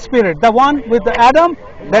His spirit, the one with the Adam.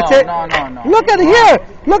 That's No, it. no. Look at here.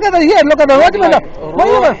 Look at here. Look at the Look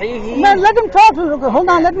what? like Wait, man, let him talk. Hold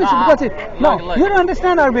on. Let me see. Nah, Because no, look. you don't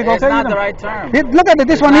understand Arabic. It's Okay, not you the don't. right term. Look at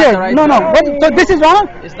this one not here. the right No. term. What, so this is wrong.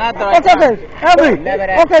 It's not the right Okay,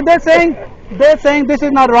 term. okay, they're saying this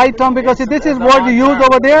is not right term because see, this is the what wrong you use term.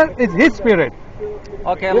 over there is His spirit.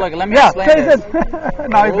 Okay, look, let me Yeah, explain say this. it.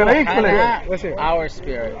 Now he's gonna explain it. Ruhana, Let's hear it. our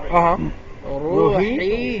spirit. Uh-huh.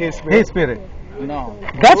 Ruhi, His spirit. His spirit. no.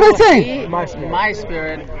 That's what it's Ruhi, saying. My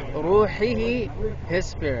spirit. Ruhihi, his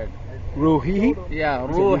spirit. Ruhi. Yeah,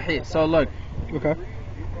 Ruhi. So look, Okay.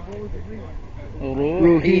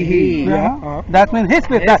 Ruhihi. Yeah. Uh-huh. That means His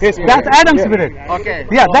spirit. His spirit. That's Adam's Yeah. spirit. Okay.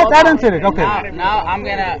 Yeah, so that's hold on. Adam's spirit. Okay. Now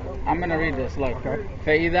I'm gonna read this. Look.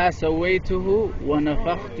 فإذا سويته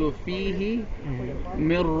ونفخت فيه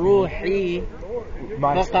من روحي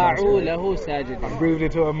My فقعوا spirit. له ساجدين. Breathed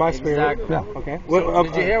into it, my spirit. Exactly. Yeah. Okay.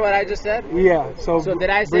 Did you hear what I just said? Yeah. So Did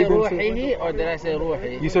I say breathe into- Ruhihi or did I say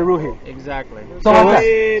Ruhi? You said Ruhi. Exactly. So what's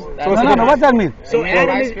that? That's No. What that mean? So It means Adam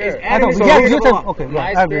my is spirit. Adam is So Yes, who's you said Allah? okay. My Yeah,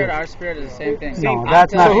 I spirit, agree. our spirit is the same thing. No, I'm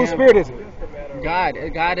that's not- So telling whose him, spirit is it? God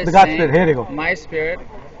is The God's saying, spirit. Here you go. my spirit,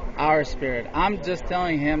 our spirit. I'm just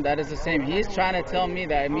telling him that is the same. He's trying to tell me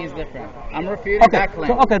that it means different. I'm refuting Okay, that claim.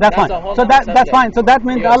 so that's fine. a whole So nother that's subject. fine. So that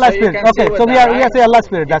means Yeah, Allah's so you spirit. can see Okay, with so we that, are right? say Allah's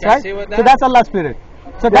spirit. You That's can right. see with So that? that's Allah's spirit.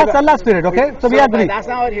 So that's Allah's spirit. Okay, so we But agree. that's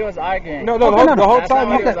not what he was arguing. No, Okay, the whole That's time not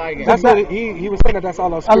what he he was arguing. that's what he was saying that's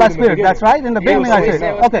Allah's spirit. Allah's in the spirit. beginning. That's right. In the beginning, so I we said.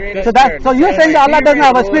 say what's Okay, spirit so is that spirit. so you're saying that Allah doesn't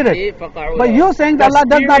have a spirit, but you're saying that Allah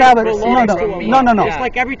does not have a no. Just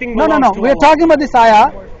like everything No. belongs to We're Allah. talking about this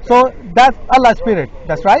ayah. So that's Allah's spirit.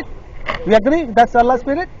 That's right. We agree. That's Allah's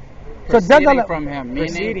spirit. So does Proceeding Allah? from him,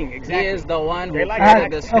 Proceeding, meaning exactly. he is the one who They like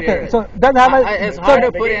created that. the spirit. Okay. So does have a? It's so- hard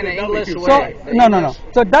to put in an English So- way. So no.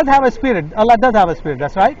 So does have a spirit. Allah does have a spirit.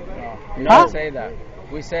 That's right. We Huh? didn't say that.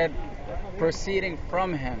 We said proceeding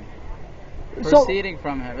from him.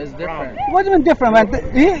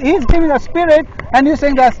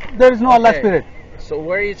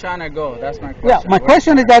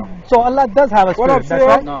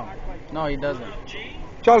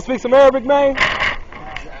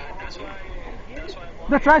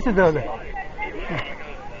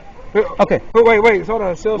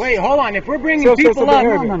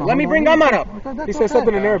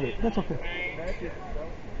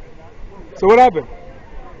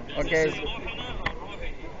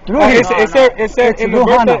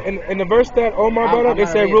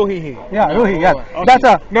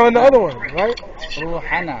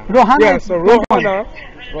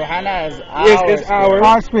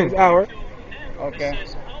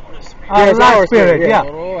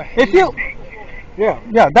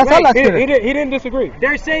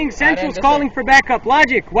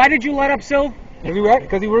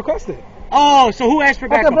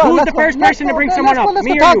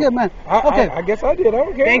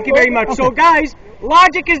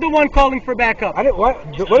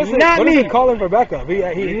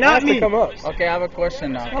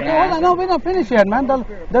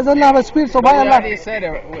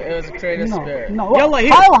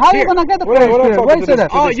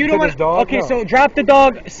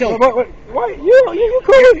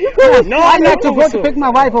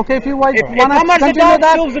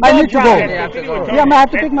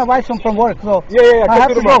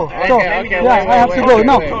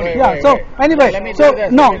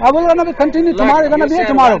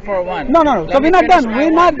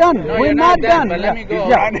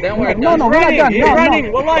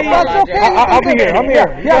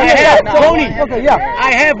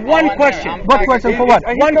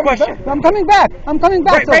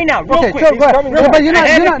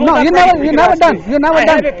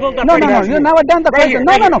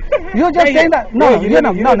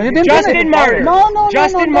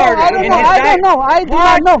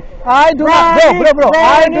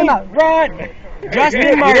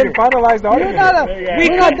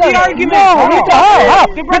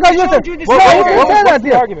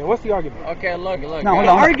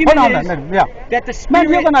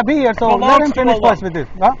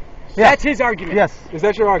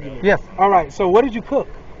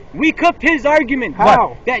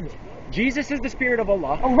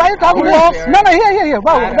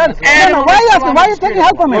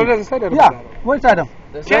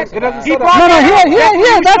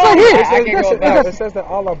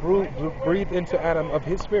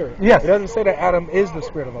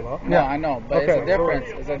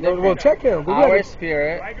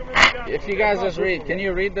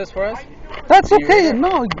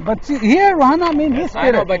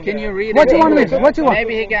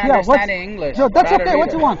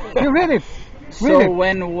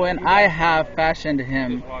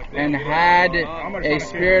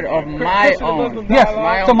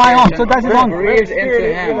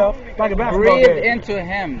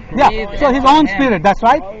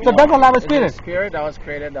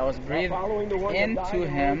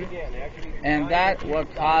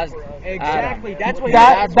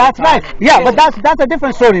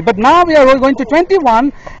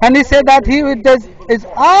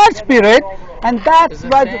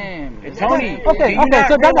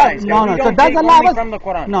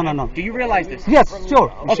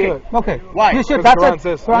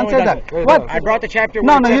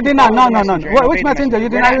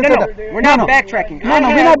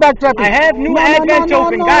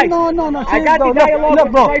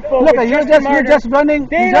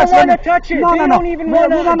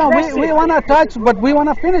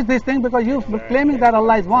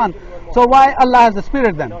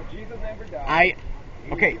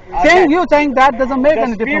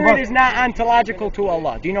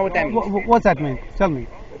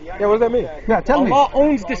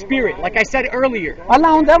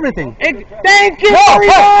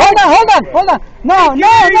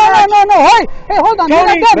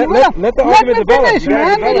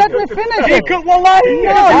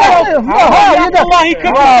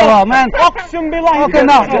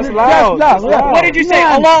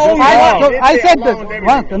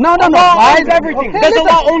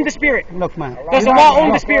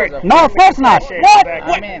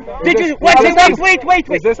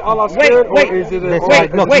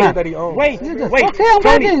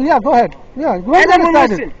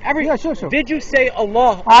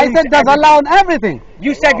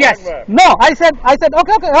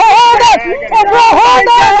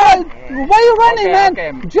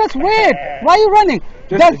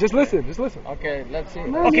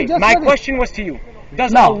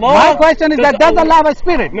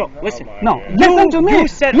 to me. You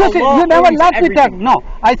said you Allah never owns let me talk. everything. No,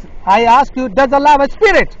 I ask you, does Allah have a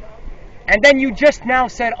spirit?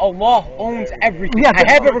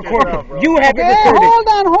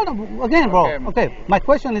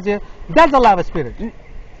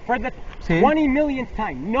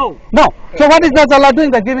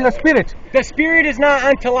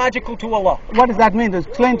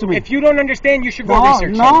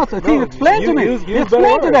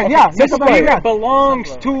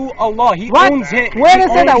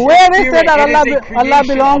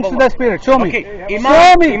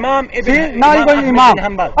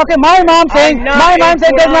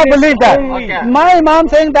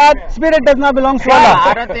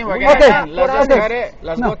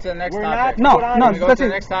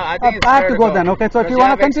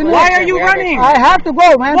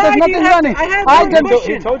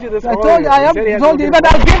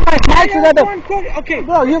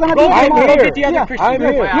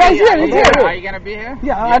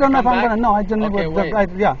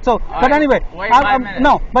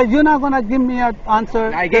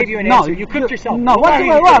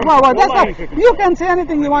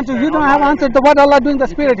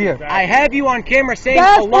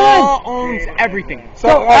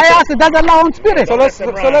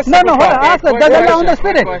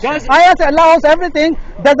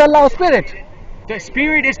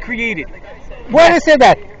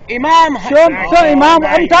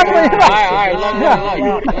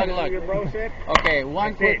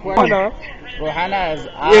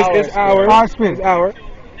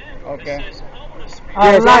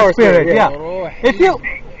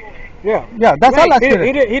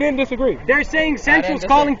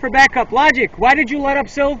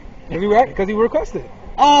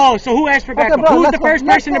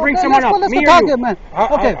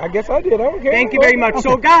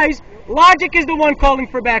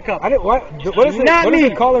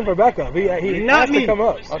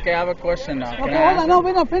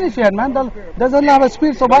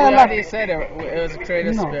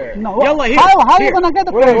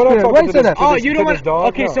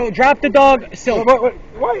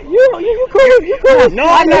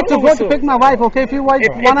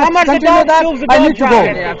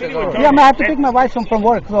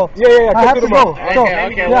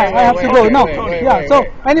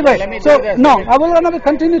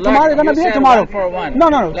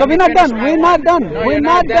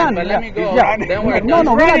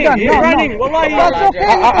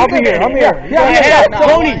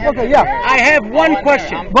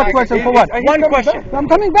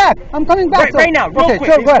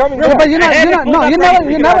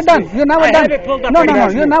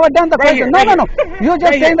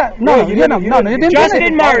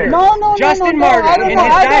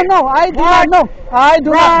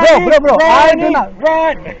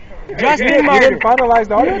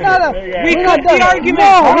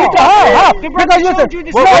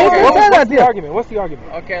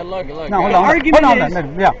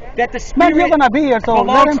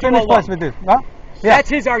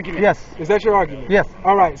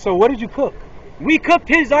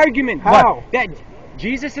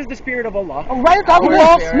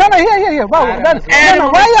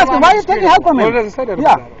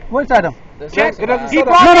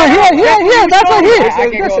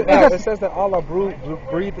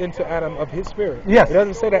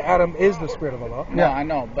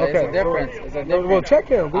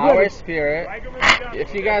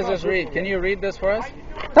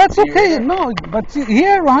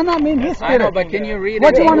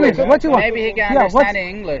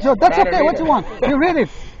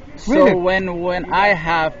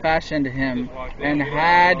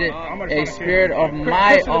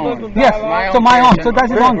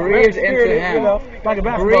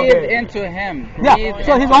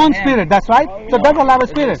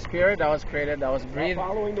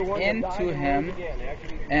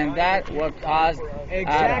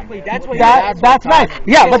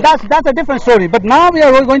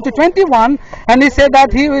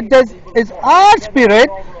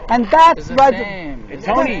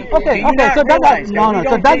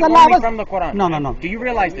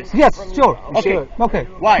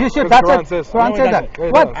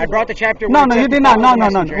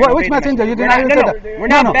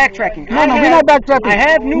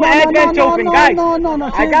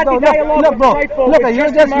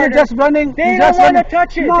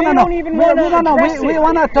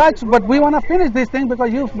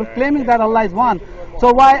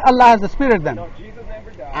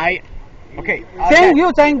 Okay.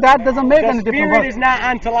 Saying that doesn't make The any difference. spirit is not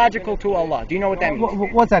ontological to Allah. Do you know what that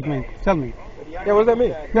means? What's that mean? Tell me. Yeah, what does that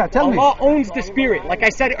mean? Yeah, tell me. Allah owns the spirit, like I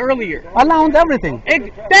said earlier. Allah owns everything. Thank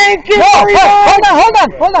you. No, very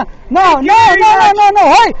much. hold on. No.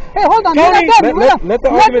 Hey, hold on. Tony, You're not done. let the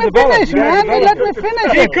Let argument me develop. finish, man. Let me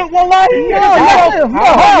finish He it. could, wallahi.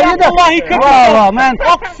 Wallahi, wow, man.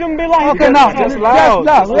 Aqsam billahi. Okay, now, Just loud.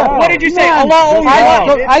 What did you say? Man, Allah owns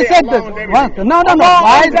I said this. No.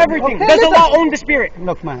 Allah owns everything. Okay, Does listen. Allah own the spirit?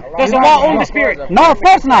 Look, man. Does Allah own the spirit? No, of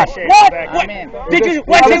course not. What? I mean, Did you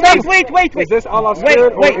wait. Is this Allah's Wait,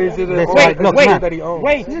 spirit wait. or is it Wait, a look, spirit man. that he owns?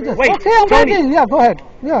 Wait. Okay, I'm Tony, waiting. Yeah, go ahead.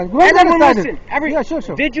 Yeah, go ahead. everyone Decide listen. it. Yeah,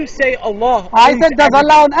 sure. Did you say Allah I owns said, does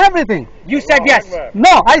everything? Allah own everything? You said yes.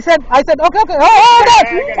 No, I said, okay.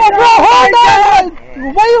 Oh, hold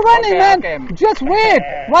on. Why are you running, man? okay. Just wait.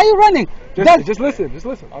 Why are you running? Just listen.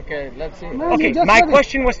 okay, let's see. Man, Okay, you just my said it.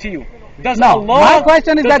 question was to you. Does No, Allah... my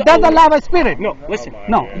question is that does Allah have a spirit? No, listen.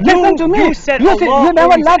 No, listen to me. You said see, Allah you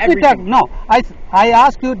never owns let me talk. everything. No, I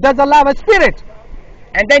asked you, does Allah have a spirit?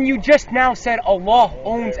 And then you just now said Allah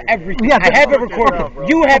owns everything. Yeah, I have it recorded.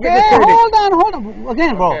 You have it Okay, recorded. hold on.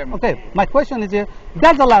 Again, bro. Okay, my question is here,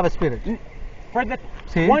 does Allah have a spirit? For the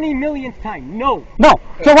See? 20 millionth time, no. No.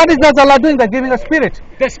 So what is does Allah doing by giving a spirit?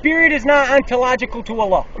 The spirit is not ontological to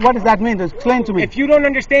Allah. What does that mean? Explain to me. If you don't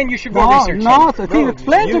understand, you should go No, research. so see,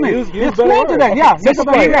 explain to me. use Explain to better that. words. Yeah, The that's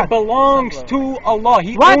about it. spirit belongs to Allah.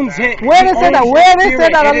 He What? owns it. Where He is it that? owns the Where is it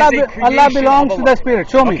spirit. that It is Allah a Allah creation belongs of to the Allah. spirit?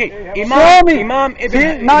 Show me. Okay, Show me. Imam Ibn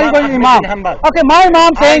See, now you're going Ahmad Imam. bin Hanbal. Okay, my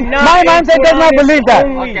Imam saying, I'm not my Imam a saying does not Quranist believe that.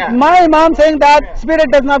 only. Okay. My Imam saying that spirit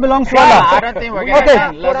does not belong to I Allah. don't think we're Okay. getting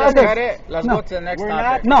done. Let's just Okay. cut it. Let's No. go to the next We're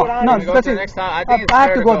topic. not- No, Can we go that's to the it. next topic? I think it's I have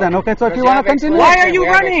fair to go then. Okay, so if Because you you want have to continue, Why are explanation, you we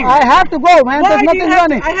have running? I have to go, man. Why There's do nothing you have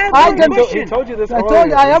running. to- I have I one can. question. He told you this I earlier. told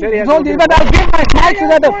you. I He have said he has told you, to but do I'll it. give my I mic to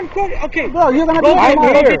the have other. one question. Okay. Bro, you're gonna Go do get- it. I'm go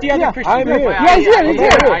here. get the other Yeah. Christian. I'm here. Wait, Yeah, he's here, are you he's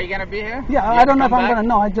here. Are you gonna be here? Yeah, You I don't know if come I'm back? gonna.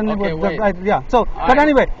 No, I don't know. Okay, wait. Yeah. So, but right.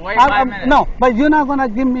 anyway, Wait 5 minutes. no, but you're not gonna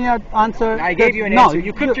give me an answer. I gave you an No, answer.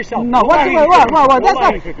 You cooked yourself. No, what? Wallahi, That's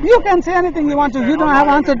Wallahi, not. You can say anything you want to. You don't have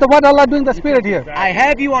answer to what Allah doing the spirit here. I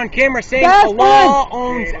have you on camera saying That's Allah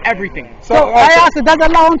owns everything. So I asked, does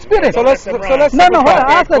Allah own spirit? So let's No, hold on.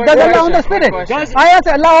 I asked, Quick does Allah question, own the quick spirit? question. I asked,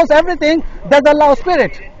 Allah owns everything. Does Allah own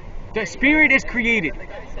spirit? The spirit is created.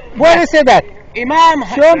 Where does it say that? Imam.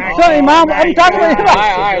 Show Imam. I'm talking about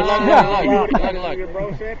Imam. Look.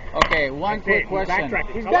 Okay, one quick question.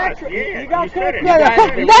 He's backtracked. Yeah, You that's said it.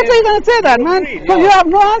 why you're gonna say that, man. So you have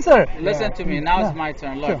no answer. Listen to me. Now Yeah. it's my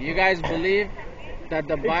turn. Look, Sure. you guys believe that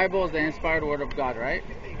the Bible is the inspired word of God, right?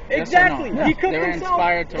 Exactly. Yes or no? He cooked They're himself.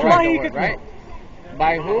 inspired to Wallahi, write he the word, cooked right?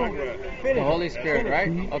 By who? Finish. The Holy Spirit,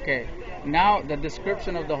 right? Okay. Now the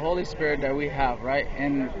description of the Holy Spirit that we have, right,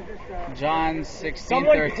 in John 16:13,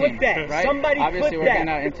 Someone put that. right? Somebody Obviously, put we're that.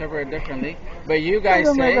 gonna interpret it differently, but you guys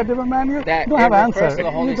Doesn't make say a difference, man. You that don't it have refers answer. to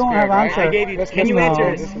the Holy You don't Spirit, have right? answer. I gave you. Can you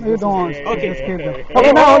answer this? You don't. Okay. Just keep them.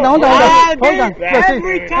 Okay, now hold on.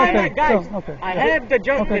 Every time, Okay, guys, so, okay. I have the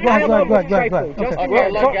just Okay, the go ahead, dialogue go ahead, with go ahead, Trifle. go ahead. Just Okay.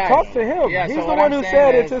 Okay, Well, look, guys. talk to him. Yeah, He's so the what one I'm who saying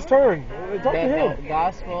said is it's his turn. Talk to The him.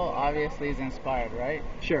 gospel obviously is inspired, right?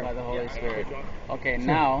 Sure. By the Holy Spirit. Okay,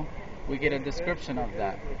 now we get a description of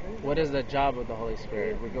that. What is the job of the Holy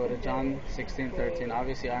Spirit? We go to John 16:13.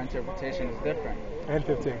 Obviously, our interpretation is different, And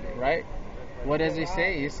 15. right? What does he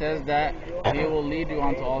say? He says that he will lead you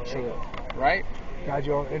onto all truth, right? Guide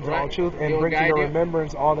you into all Right. truth He and will bring to guide your you.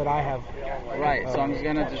 remembrance all that I have. Right. So I'm just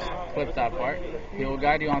gonna just flip that part. He will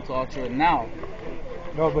guide you onto all truth. Now,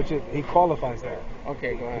 No, but he qualifies that.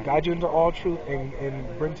 okay, go ahead. Guide you into all truth and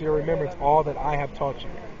bring to your remembrance all that I have taught you.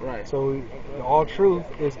 Right. So the all truth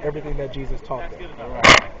is everything that Jesus taught them.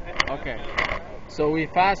 Right. Okay. So we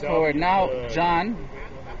fast forward now. John,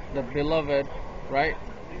 the beloved, right?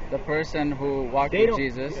 The person who walked with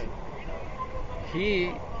Jesus.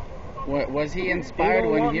 Was he inspired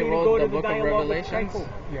when he wrote the book of Revelations?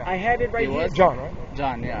 Yeah. I have it right He here. was? John, right?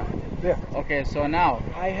 John, yeah. Yeah. Okay, so now,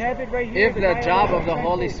 I have it right here. if the job of the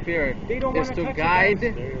Holy Spirit They don't is wanna to touch it, guide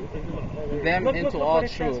guys. them Look into what all it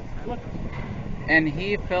says. truth, Look, and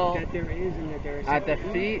he fell that there is and that there is. at the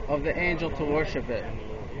feet of the angel to worship it,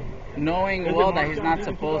 knowing well that he's not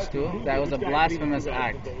supposed to, that was a blasphemous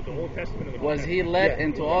act. Was he led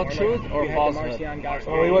into all truth or falsehood?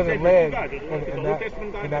 Oh, he wasn't led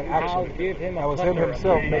in that I'll action. give him a That was him plethora.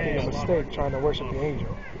 himself making a mistake trying to worship the angel.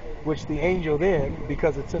 Which the angel then,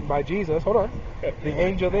 because it's sent by Jesus, hold on. The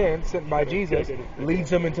angel then, sent by Jesus,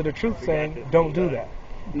 leads him into the truth saying, don't do that.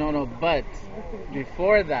 No, but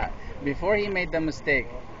before that, before he made the mistake,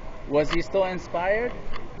 was he still inspired?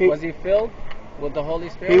 Was he filled with the Holy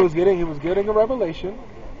Spirit? He was getting a revelation,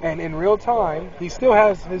 and in real time, he still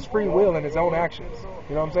has his free will and his own actions.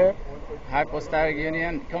 You know what I'm saying? Hypostatic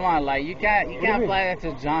union. Come on, like you can't do you mean? apply that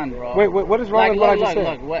to John, bro. Wait, what is wrong Like, with what I look, just said?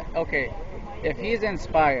 look, what? Okay, if he's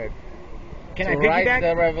inspired Can to I write piggyback? the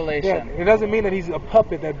Yeah, revelation, it doesn't mean that he's a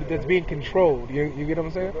puppet that's being controlled. You get what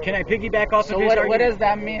I'm saying? Can I piggyback off so of his what argument? does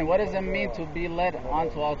that mean? What does it mean to be led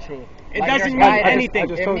onto all truth? It Like doesn't you're mean guided. anything. I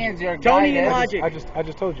just It told you. means you're Tony and guided. Logic. I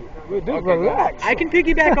just told you. Dude, Okay, relax. I can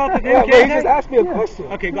piggyback off of him. Yeah, Can but I he just have- asked me a question.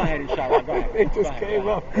 Okay, go ahead, inshallah. Go ahead. It Go just ahead, came go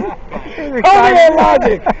up. ahead. Tony and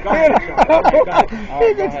Logic. Go ahead, inshallah. Go ahead.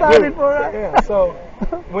 He's excited for us. Yeah. So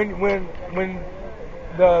when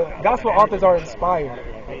the gospel authors are inspired,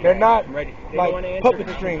 they're not I'm ready. They don't wanna like answer puppet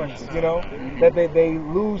Christian strings, questions. you know, that they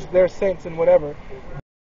lose their sense and whatever.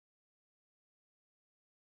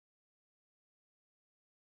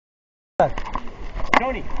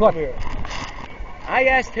 Tony, What? Come here. I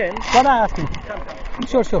asked him. What I asked him?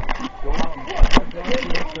 Sure, sure.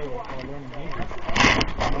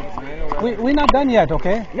 We're not done yet,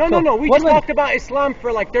 okay? No, So, no. We what just will- talked about Islam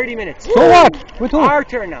for like 30 minutes. So what? With who? Our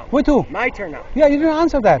turn now. With who? My turn now. Yeah, you didn't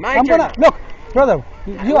answer that. My I'm turn. gonna look, brother.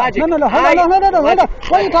 You Logic. no, hold on, hold on. Logic.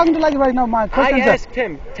 Why are you talking to like right now? My I question is. asked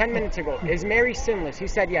him 10 minutes ago, is Mary sinless? He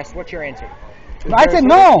said yes. What's your answer? I said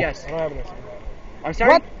no. Yes. I don't have an answer. I'm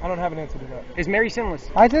sorry? What? I don't have an answer to that. Is Mary sinless?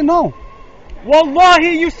 I said no.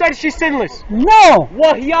 Wallahi, you said she's sinless. No.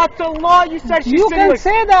 Wahiyatullah, you said she's You can sinless.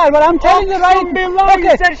 say that, but I'm telling you right. Aqsam billah,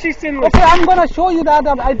 you said she's sinless. Okay, I'm gonna show you that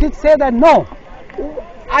I did say that no.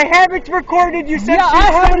 I have it recorded. You said Yeah, she's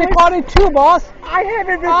I have it sinless. recorded too, boss. I have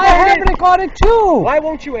it recorded. I have it recorded too. Why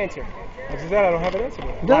won't you answer? I just said I don't have an answer to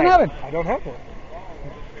that. Doesn't Why? have it. I don't have one.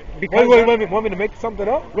 Because Want me to make something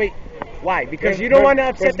up? wait, why? Because There's- you don't there's- want to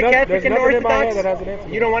upset there's the no- Catholic there's and the nothing in my head Orthodox. that has an answer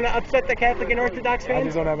to You don't want to upset the Catholic and Orthodox I fans.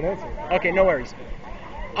 just don't have an answer. Okay, no worries.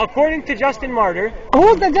 According to Justin Martyr,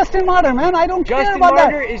 Who's the Justin Martyr, man? I don't care Justin about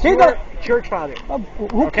Martyr that. is He's your church father.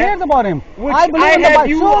 who Okay. cares about him? Which I believe I in the have Bible.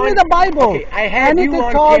 you Show me on- the Bible. Okay, I have you Anything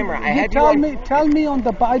on told- camera. I you have you tell on- me. Tell me on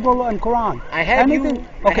the Bible and Quran. I have Anything. you.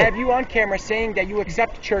 Okay. I have you on camera saying that you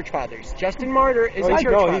accept church fathers. Justin Martyr is a church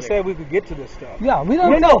No, father. he said we could get to this stuff. Yeah, we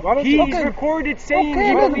don't no, know. Why don't he's you- Okay. recorded saying Okay,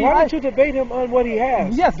 he well, believes. Why don't you debate him on what he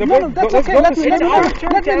has? Yes, Debate- no, no, that's let's okay. go Let to me It's our let turn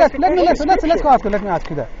me to let ask a me question. let me ask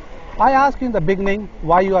you that. I asked you in the beginning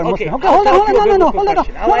why you are Okay, Muslim. Okay, I'll hold on, ask you a no, biblical hold on,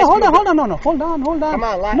 question. I'll no, ask hold you a on, hold on. Come on,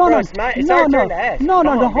 no, bro, no, it's our no, turn no, to ask. no, Come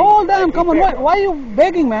no, on, hold be- on, be come on. fair. Why are you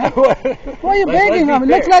begging, man? Why are you begging? be I mean,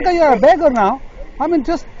 looks fair. like you're a beggar now. I mean,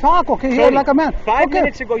 just talk, okay? Here, Tony, like a man. 5 Okay.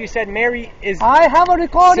 minutes ago you said Mary is. I have a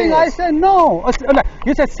recording. I Sinless. said no.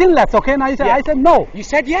 You said sinless, okay? Now you said Yeah. I said no. You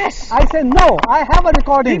said yes. I said no. I have a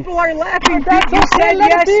recording. People are laughing. That's You okay. said Let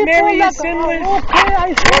yes, people Mary let- is sinless. Okay,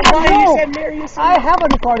 I said Wallahi, no. you said Mary is I sinless. have a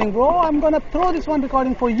recording, bro. I'm gonna throw this one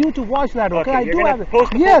recording for you to watch that. Okay, Okay, I you're do gonna have it.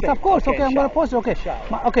 post the whole Yes, thing? of course. Okay, Okay, I'm gonna inshallah. post it. Okay.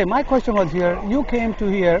 Inshallah. Okay, my question was here. You came to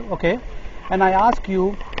here, okay, and I asked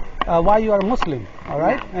you why you are a Muslim. All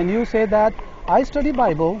right, and you say that I study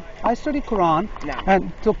Bible, I study Quran, No.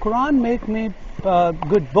 and so Quran make me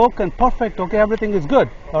good book and perfect. Okay, everything is good.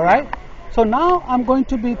 All right. So now I'm going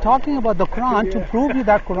to be talking about the Quran to prove you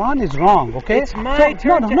that Quran is wrong, okay? It's my so,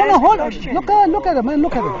 turn no, to no, ask no, the hold on. question. Look at it, man.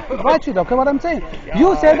 Look at it. Watch it, okay? What I'm saying.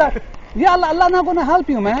 You said that. Yeah, Allah not gonna help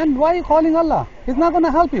you, man. Why are you calling Allah? He's not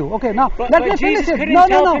gonna help you. Okay, now But let me Jesus finish it. couldn't No,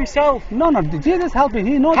 help no. himself. No, Jesus helped me.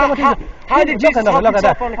 He knows How- what how- he's. how did Jesus help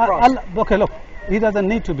himself on the cross? Okay, look. He doesn't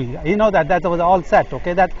need to be. He knows that was all set.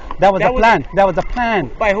 Okay, that was That a was plan. That was a plan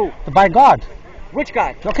By who? by God. Which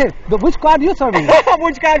God? Okay, which God you serving?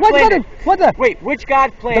 Which God What planned God? it? What the? Wait, which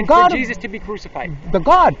God planned God for of- Jesus to be crucified? The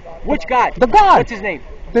God. Which God? The God. What's his name?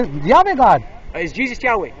 The Yahweh God. Is Jesus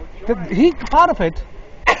Yahweh? He part of it.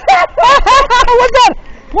 What's that?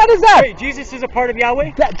 What is that? Wait, Jesus is a part of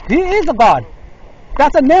Yahweh? He is a God.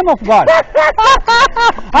 That's the name of God.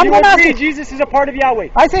 I'm You gonna ask agree you. Jesus is a part of Yahweh?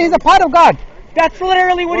 I say he's a part of God. That's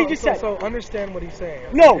literally what he just said. So understand what he's saying.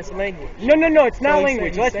 No. It's language. No, it's So not he's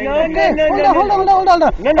language. saying- Let's he's no, saying no, that- no, Okay, no, hold on.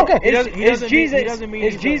 No. Okay. He doesn't- he Is doesn't mean- Jesus he doesn't mean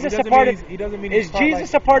is he's- Jesus he a doesn't part mean of he's- he doesn't mean is he's part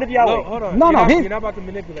Jesus like- a part of Yahweh? No, hold on. No, You're no, not- he's- You're not about to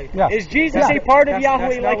manipulate. Yeah. Is Jesus Yeah. a part of That's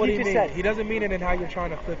Yahweh not like what he just means. said? He doesn't mean it in how you're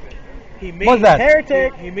trying to flip it. He means What's that?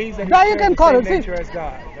 Heretic. He means that he Now you shares can the call same it, see. nature as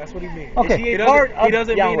God. That's what he means. Okay. Is he He a doesn't, part of he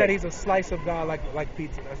doesn't Yahweh? mean that he's a slice of God like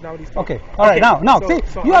pizza. That's not what he's talking Okay. about. All right. Now, So- see,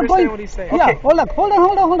 so you are understand going. what he's saying. Yeah. Okay. Hold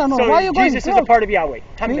on. No, So why are you going? Jesus is a part of Yahweh. See?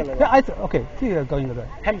 Alhamdulillah. Okay. See, you're going to that.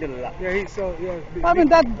 Alhamdulillah. Yeah. I mean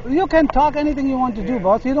that you can talk anything you want to do,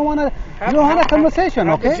 boss. You don't want to. You don't have a conversation,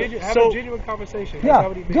 Have okay? have So- a genuine conversation. That's Yeah. not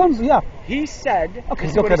what he means. Don't. Yeah. He said. Okay,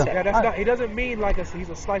 This is what look he at said. Yeah, that's I- not. He doesn't mean like he's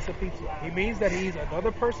a slice of pizza. He means that he's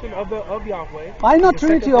another person of Yahweh. I know The second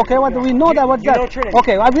Trinity, okay? person What of we Yahweh. know that. What's you that? know Trinity.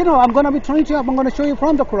 Okay, we know. I'm gonna be Trinity. I'm gonna show you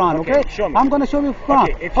from the Quran, Okay, okay? show me. I'm gonna show you Quran.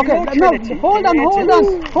 Okay, if you know no, Trinity, hold can you on. answer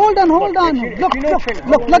this? Hold on. Look, if you know Trinity-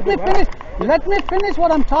 Look. Let me finish. Let me finish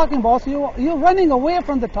what I'm talking, boss. You're running away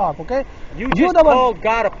from the talk, okay? You You're just the one- called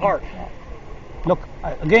God apart. Look,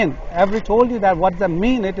 again, every told you that what does that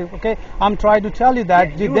mean? Okay, I'm trying to tell you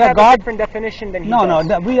that You they're have God. a different definition than he No,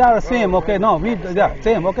 does. we are the same. Okay, no,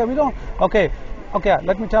 same. Okay, we don't. Okay,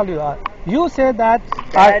 let me tell you. You say that.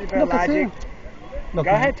 Bad for Look, logic. see, look,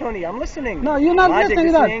 Go ahead, Tony. I'm listening. No, you're not Logic listening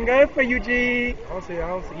is to that. saying good for you, G. I don't see.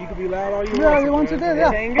 You can be loud all you Yeah, want. you want to do man.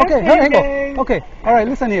 that? Saying Yeah. good Okay, for here you, you go. gang. Okay, all right,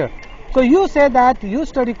 listen here. So you say that you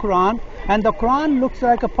study Quran, and the Quran looks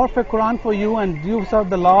like a perfect Quran for you, and you serve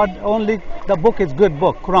the Lord. Only the book is good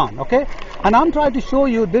book, Quran. Okay, and I'm trying to show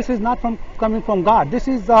you this is not coming from God. This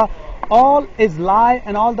is all is lie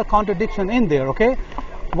and all the contradiction in there. Okay.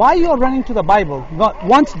 Why you are running to the Bible?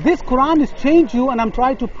 Once this Quran has changed you, and I'm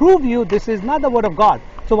trying to prove you this is not the word of God.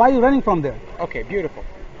 So why are you running from there? Okay, beautiful.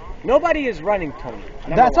 Nobody is running, Tony.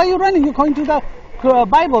 That's why you're running. You're going to the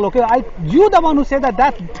Bible. Okay, you the one who said that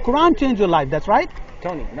Quran changed your life. That's right.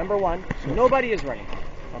 Tony, number one, nobody is running.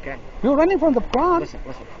 Okay? You're running from the Quran. Listen.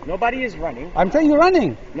 Nobody is running. I'm saying you're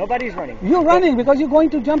running. Nobody's running. You're running because you're going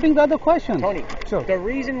to jumping the other questions. Tony, Sure. the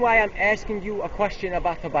reason why I'm asking you a question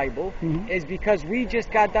about the Bible Mhm. is because we just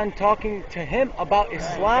got done talking to him about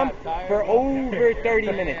Islam for over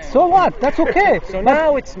 30 minutes. So what? That's okay. So But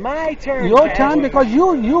now it's my turn. your to turn ask- because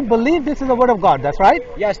you believe this is the word of God. That's right.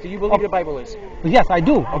 Yes, do you believe the Bible is? Yes, I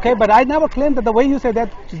do. Okay, but I never claimed that the way you say that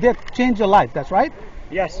they changed your life. That's right.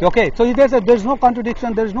 Yes. Okay, so there's no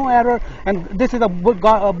contradiction, there's no error, and this is a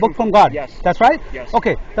book from God. Yes. That's right? Yes.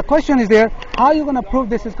 Okay, the question is there, how are you going to prove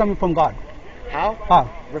this is coming from God? How? How?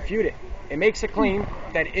 Refute it. It makes a claim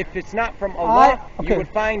that if it's not from Allah, okay. you would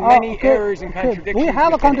find many Okay, errors and okay. contradictions. We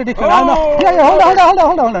have a within it. contradiction. I know. Oh! Yeah,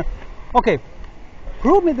 hold on. Okay,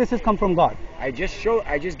 prove me this has come from God. I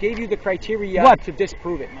just gave you the criteria What? to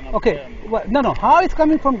disprove it. Okay, no, how it's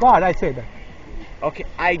coming from God, I say that. Okay,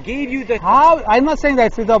 I gave you the... How, I'm not saying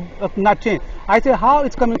that it's not changed. I say how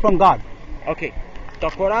it's coming from God. Okay, the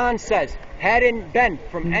Quran says, had it been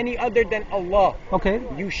from any other than Allah, Okay,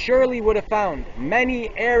 you surely would have found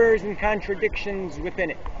many errors and contradictions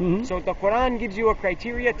within it. Mhm. So the Quran gives you a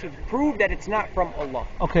criteria to prove that it's not from Allah.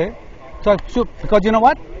 okay. So because you know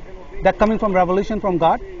what? That coming from revelation from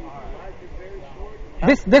God.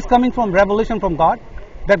 This coming from revelation from God.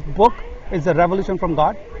 That book is a revelation from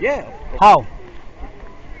God. Yeah. How? What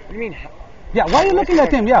do you mean? Yeah, why are you looking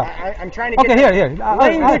at him? Yeah. I'm trying to get Okay, the here.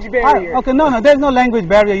 language barrier. Okay, no, there's no language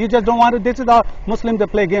barrier. You just don't want to. This is how Muslims they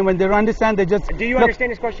play game. When they don't understand, they just. Do you look.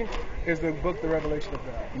 understand this question? Is the book the revelation of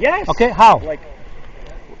God? Yes. Okay, how? Like,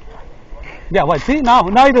 Yeah, what? See, now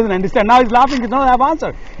he doesn't understand. Now he's laughing. He doesn't have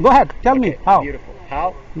answer. Go ahead, tell me okay, how. Beautiful.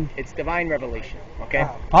 How? It's divine revelation. Okay.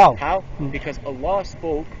 How? How? Because Allah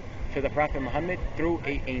spoke to the Prophet Muhammad through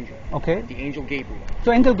an angel, Okay. the angel Gabriel.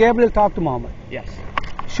 So Angel Gabriel talked to Muhammad. Yes.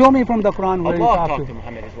 Show me from the Quran where he Allah talked talked to. to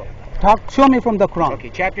Muhammad as well. Show me from the Quran. Okay,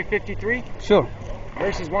 chapter 53, Sure.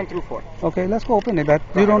 verses 1 through 4. Okay, let's go open it. That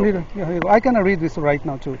you don't need. Yeah, here you go. I cannot read this right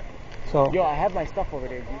now too. So Yo, I have my stuff over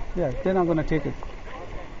there, G. yeah, they're not gonna take it.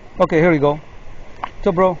 Okay, here we go.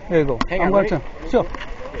 So bro, here you go. Hang I'm on, going to. Sure.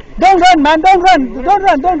 Don't run, man! Don't run! Don't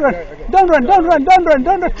run! Don't run! Don't run! Don't run! Don't run!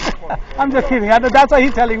 Don't run! I'm just kidding. That's why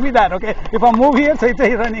he's telling me that. Okay. If I move here, so he's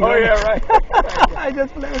running. Oh, yeah, right. I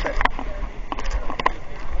just play with it.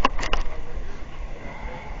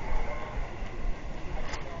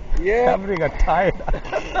 Yeah. Everybody got tired.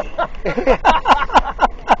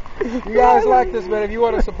 You guys like this, man. If you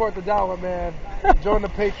want to support the Dawah, man, join the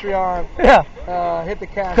Patreon. Yeah. Hit the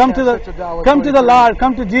cash. Come to the Lord.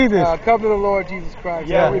 Come to Jesus. Come to the Lord Jesus Christ.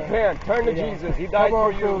 Yeah. repent. Turn to Jesus. He died Come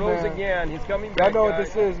on for you, through, rose man. again. He's coming Y'all back. know what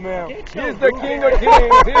guys. this is, man. He's the King of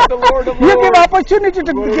Kings. He's the Lord of You Lords. give opportunity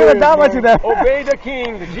to What it give a is, dawah man. to them. Obey the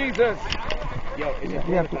King, Jesus. Yo, is it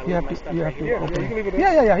You have to. You have to. You have to. Yeah, open you can it. leave it there.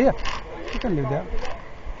 Yeah. You can leave there.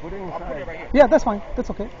 Put it inside. Yeah, that's fine. That's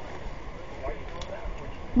okay.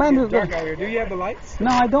 Man, It's dark out here. Do you have the lights? no,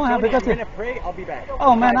 I don't have Tony, because. I'm gonna pray. I'll be back.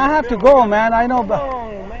 Oh man, I have to go, man. I know, but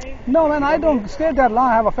Oh, man. no, man, I don't stay that long.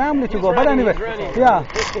 I have a family to go. But running, anyway, he's running.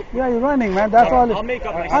 yeah, you're running, man. That's all. I'll make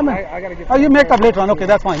up my I'm I gotta get. Oh, you make up later on. Okay,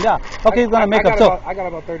 that's fine. Yeah. Okay, he's gonna make up. So, I got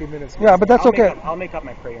about 30 minutes. yeah, but that's okay. I'll make up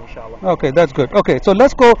my prayer, inshallah. Okay, that's good. Okay, so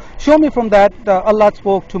let's go. Show me from that Allah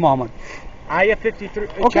spoke to Muhammad. Ayah 53,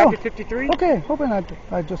 Okay. chapter 53. Okay, open it.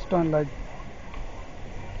 I just turned like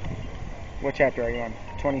What chapter are you on?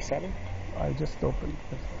 27? I just opened.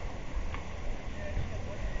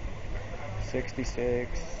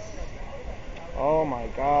 66. Oh my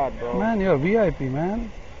God, bro. Man, you're VIP,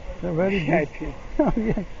 man. You're very deep. VIP.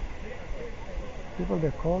 Yeah. People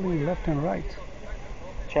they're calling left and right.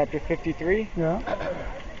 Chapter 53, Yeah.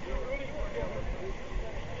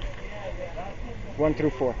 1 through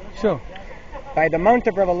 4. Sure. By the mount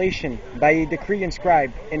of revelation, by a decree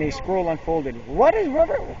inscribed in a scroll unfolded. What is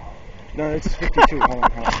No, it's 52. Hold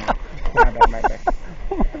on. My bad.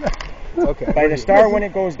 Okay. By the star when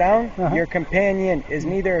it goes down, Uh-huh. your companion is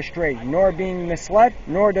neither astray, nor being misled,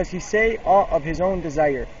 nor does he say aught of his own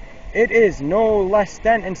desire. It is no less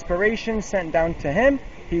than inspiration sent down to him.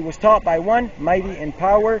 He was taught by one, mighty in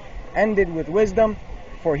power, ended with wisdom,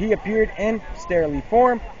 for he appeared in sterily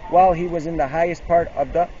form, while he was in the highest part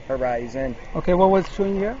of the horizon. Okay, what was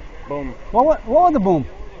showing here? Boom. What was the boom?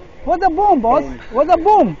 What's the boom, boss? Boom. What's the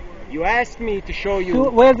boom? You asked me to show To you.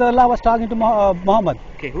 where the Allah was talking to Muhammad.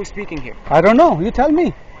 Okay, who's speaking here? I don't know. You tell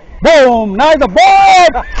me. Boom! Now the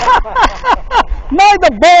bomb! Now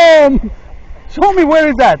the bomb! Show me where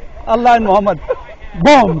is that? Allah and Muhammad.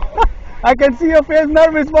 Boom! I can see your face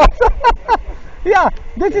nervous, boss. Yeah,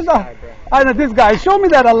 this is guy, bro. I know this guy. Show me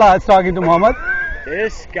that Allah is talking to Muhammad.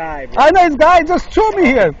 This guy, bro. I know this guy. Just show me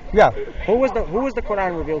here. Yeah. Who was the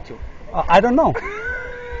Quran revealed to? I don't know.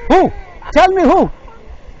 Who? Tell me who.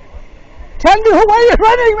 Tell me who. Why are you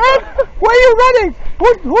running, man? Why are you running?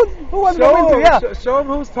 Who was going to? Yeah. Show him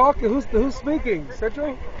who's talking. Who's speaking?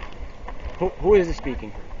 Central. Who is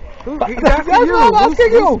speaking? He's That's asking what you. I'm asking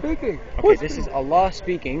Who's you. speaking? Okay, this is Allah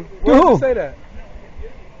speaking To Where does who? it say that?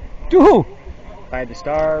 To who? by the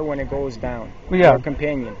star when it goes down. Yeah. Your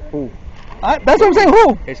companion. Who? That's what I'm saying.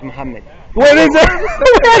 Who? It's Muhammad. Where is it?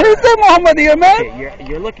 Where is it, Muhammad here, man? Okay,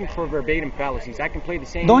 you're looking for verbatim fallacies. I can play the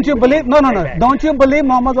same. Don't you with believe? No. right back. Don't you believe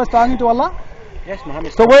Muhammad was talking to Allah? Yes,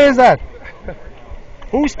 Muhammad. So where is that?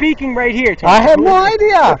 Who's speaking right here? I have no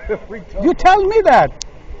idea. You tell me that.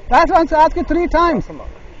 That's why I'm asking 3 times. Come on.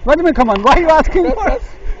 What do you mean, come on? Why are you asking more?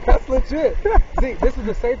 That's legit. See, this is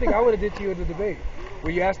the same thing I would have did to you in the debate,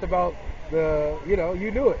 where you asked about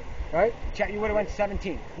you knew it, right? Chat, you would have went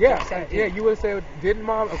 17. Yeah, 17. yeah. You would have said, didn't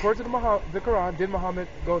Muhammad, according to the Quran, did Muhammad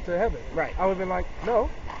go to heaven? Right. I would have been like, no,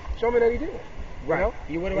 show me that he did. Right. You know?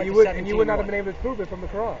 You would have went and you to would, 17. and you would not have been able to prove it from the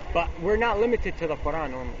Quran. But we're not limited to the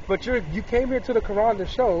Quran only. But you came here to the Quran to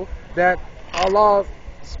show that Allah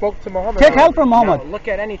spoke to Muhammad. Take help from Now, Muhammad. look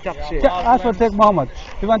at any tafsir. Ask for take Muhammad.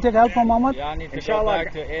 You want to take help from Muhammad? Y'all need to Inshallah, go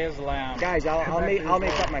back to Islam. Guys, I'll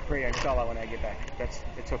make up my prayer inshallah when I get back.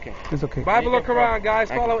 It's okay. It's okay. Bible or Quran,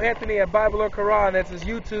 guys. I Follow Anthony at Bible or Quran. That's his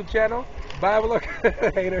YouTube channel. Bible or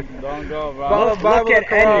hater. Don't go, bro. Follow Look Bible or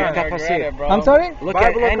at any Quran. tafsir. Regret it, bro. I'm sorry? Look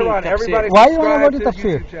Bible or at any Quran. Everybody tafsir. Why you wanna go subscribe to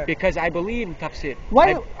his tafsir? YouTube channel. Because I believe in tafsir.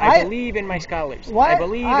 Why- I believe in my scholars. Why- I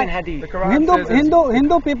believe in hadith. The Quran says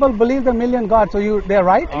Hindu people believe the million gods, so they're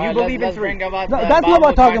right? And you believe in 3. That's not what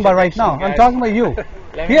I'm talking about right now. I'm talking about you.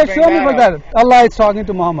 Let me Here, bring show me for that that. Allah is talking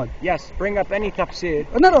to Muhammad. Yes, bring up any tafsir.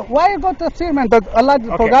 No. Why you got tafsir, man? That Allah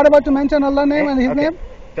forgot about to mention Allah's name and His Okay. name?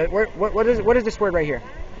 What is this word right here?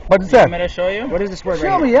 What is You want that? me to show you? What is this word Show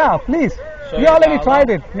right me, here? yeah, please. Show You you already the tried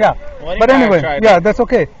Allah? it, yeah. What do you But mean I anyway, tried yeah, it? that's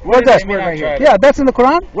okay. What What's is that? this word right here? Yeah, that's in the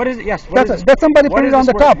Quran. What is it? Yes. What is this? That's somebody What put is it on this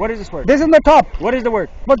the word? top. What is this word? This is in the top. What is the word?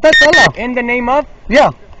 But that's Allah. In the name of? Yeah.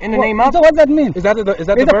 In the name of? So what does that mean? Is that the Is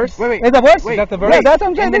verse? Wait. Is the verse? Wait, Is that the verse? Yeah, that's what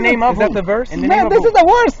I'm saying. In the This name of Is that who? the verse? In the name Man, of this who? is the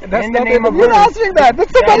worst. That's In the not name of You're who? answering that. This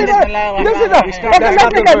is somebody that. This is the. start- Okay, that's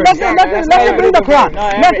let me not the let verse. me bring the Quran. No,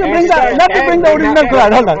 Let me bring the original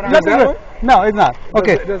Quran. Hold on. Let me bring. No, it's not.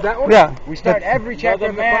 Okay. Does that one? Yeah. We start every chapter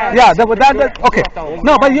of the man. Quran. Yeah, okay.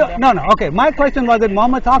 No, but you, no. Okay, my question was that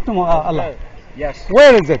Muhammad talked to Allah. Yes.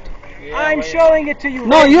 Where is it? I'm showing it to you.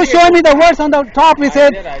 No, right you here. show me the verse on the top. He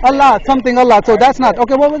said did. Allah, something Allah. So that's not.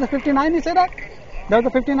 Okay, what was the 59? You said that? That was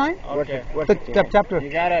the 59? Okay. What The 59? chapter. You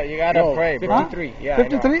gotta No, pray, bro. 53. Yeah, I know,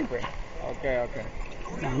 53? pray. Okay.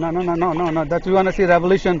 No. That we want to see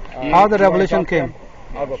revolution. How the You wanna revolution talk to came. him?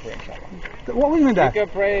 I'll go pray, inshallah. What do you mean You that? can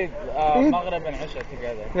pray Please? Maghrib and Isha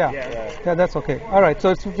together. Yeah. Yeah. Yeah, that's okay. All right, so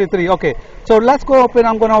it's 53. Okay, so let's go open.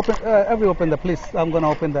 I'm going to open. Open the please. I'm going to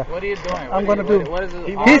open the. What are you doing? I'm gonna do- What is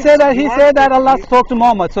it? He said that Allah spoke to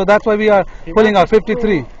Muhammad, so that's why we are pulling out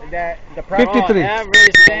 53. That the 53. Every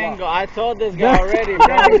single. I told this guy already, bro.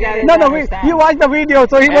 This guy doesn't No, understand. you watched the video,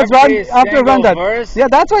 so he was Every run after single run that. verse, Yeah,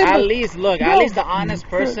 that's why. At least look. At least the honest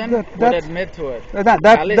person would that's- admit to it. That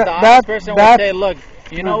At least the honest person would that say, look,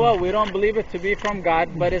 you know what? We don't believe it to be from God,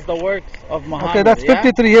 but it's the works of Muhammad. okay, that's yeah?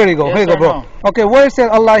 53. Here you go. Yes Here you go, or bro. no? Okay, where is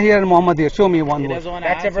Allah here and Muhammad here? Show me one He word. doesn't want to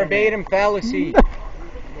That's a answer me. verbatim fallacy.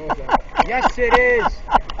 Yes, it is.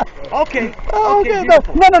 Okay. Oh, okay, no,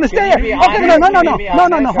 beautiful. stay Can you here. be Okay, honest? no, Can you be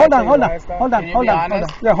honest? hold on. Can you be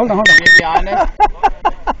honest? Yeah, hold on. Can you be honest?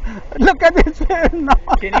 Look at this face now.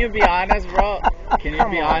 Can you be honest, bro? Can you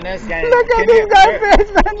be honest? Look at this guy's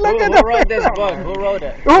face, man. Look at Who the wrote face. this book? Who wrote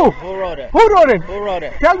it? Who? Who wrote it? Who wrote it? Who wrote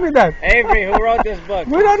it? Tell me that. Avery, who wrote this book?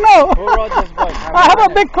 We don't know. Who wrote this book? I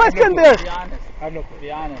have a big question there. Be honest. I have no clue.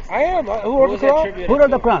 Be honest. I am. Who wrote Who's the Quran? attributed Who wrote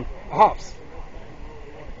the to? Quran? Hafs.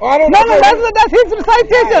 Oh, I don't No, know. that's his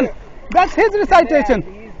recitation. That's his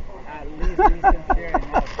recitation. At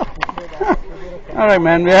All right,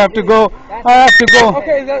 man. We have to go. I have to go.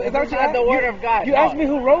 Okay, is that what That's you not asked? the word of God. You No. asked me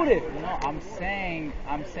who wrote it. No, I'm saying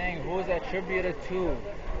who's attributed to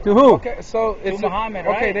To who? Okay, so it's Muhammad,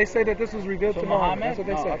 Okay, right? they say that this was revealed to Muhammad. That's what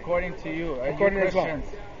they no, say. according to you. According you to Islam.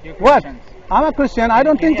 Christians. You What? Christians. I'm a Christian. I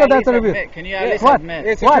don't Can think you so. at That's a least review. admit? Can you at least What? admit?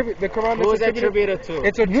 It's What? the Quran is Who's attributed. attributed to?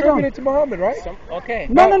 It's attributed to Muhammad, right? Okay.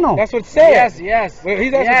 No, no. That's what it says. Yes. Well,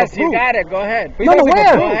 he's asking Yes, for you proof. got it. Go ahead. He's No, no, asking for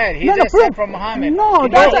where? Go proof. ahead. He No, no, just said proof. from Muhammad. No, Can you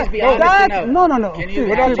that's at least be honest enough? no, no, no. Can you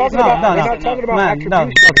We're at not least talking be about. no, We're no. not talking about Man, no.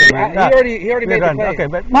 attribution. Okay, man. He already made the We're done. claim. Okay,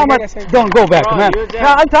 but He Muhammad, made that same don't go back, Bro, man. you just-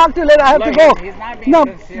 Yeah, I'll talk to you later. I have to Look, go. he's not being No,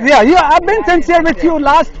 sincere. yeah, I've been He's not sincere with you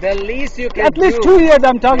last The least you can at least do, 2 years.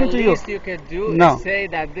 I'm talking the to you. least you could do No. is say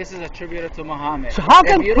that this is attributed to Muhammad. So how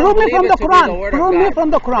can If you don't prove me believe from it the to be Quran? word of Prove me God, from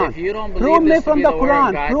the Quran. If you don't Prove believe me this to from be the the word of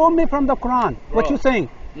Quran. God, Prove me from the Quran. What Bro, you saying?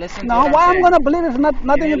 listen to Now, what why I'm I'm saying. gonna believe it's Can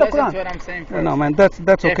nothing you in the listen Quran? to what I'm saying first? No, man, that's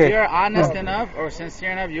okay. If you're honest enough or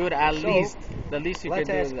sincere enough, you would at least, the least you could Let's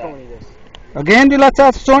do is ask that. Tony this. Again, let's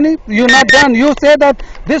ask Tony. You're not done. You say that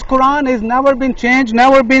this Quran has never been changed,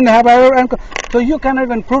 never been have ever, and so you cannot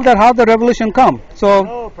even prove that how the revolution come. So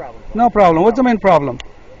No problem. no problem. What's the main problem?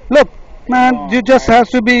 Look, man, you just have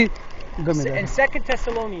to be. Give me In that. Second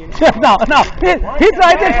Thessalonians. No, he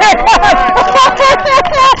tried to take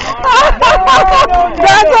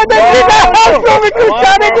That's what they did also with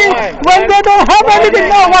Christianity when they don't have anything.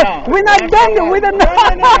 No, what? We're not done. We don't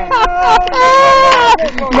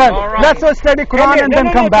Man, let's just study Quran here. and No, then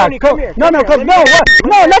no, come no, back. Tony, come here, No, come no, here. come, Let no, me what? ask you.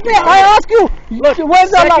 No, let me. I ask you.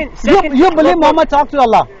 Where's Allah? second- You believe look. Muhammad talked to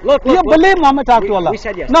Allah? Look, You believe Muhammad talked to Allah? We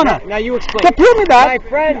said yes. No, Now, no. now you explain. So prove me that. My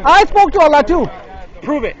friend. I spoke to Allah too.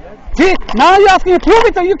 Prove it. See, now you're asking me to prove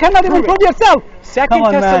it, so you cannot even Prove prove yourself. Second Come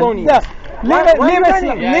on, man. Thessalonians. Yeah. Why Leave are you Islam,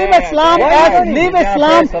 running? leave Yeah, Islam yeah, yeah. Why are you as running? leave Yeah,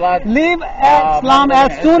 Islam, praise the Lord. leave Islam Muslim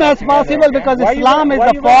as soon as Islam possible together, because okay? Islam is Why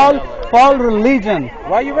the you fall religion.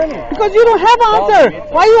 Why are you running? Because you don't have an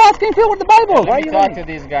answer. Why are you asking for the Bible? Why Let me you talk running? to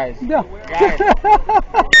these guys. Yeah. Guys.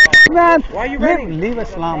 Man, Why you running? leave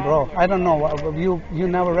Islam, bro. I don't know. You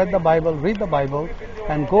never read the Bible. Read the Bible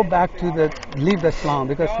and go back to leave the Islam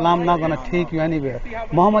because Islam not gonna take you anywhere.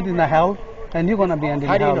 Muhammad in the hell, and you're gonna be in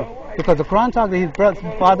How do you hell. know? Because the Quran talks that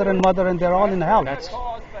his father and mother and they're all in hell. That's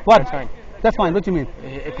What? that's fine. That's fine. What you mean?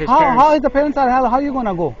 If his How parents, is the parents are hell? How are you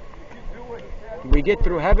gonna go? we get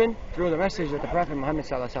through heaven through the message that the Prophet Muhammad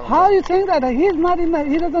sallallahu alaihi wasallam. How are you saying that? He's not in the.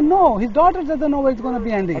 He doesn't know. His daughter doesn't know where it's gonna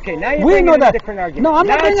be ending. Okay, now you're we bringing know in a that. different argument. No, I'm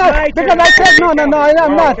Now not bringing it's up my because turn. I said no, no, no. I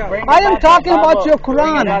am not. Bring I it am back talking to about Bible. your Bring it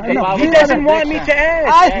Quran. back to No, Bible. He you doesn't gotta- want me to ask.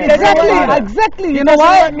 I, He doesn't exactly, want me to. exactly. He You know doesn't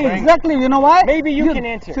why? want me. Exactly. You know why? Maybe you can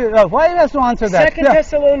answer. Why he has to answer that? Second Yeah.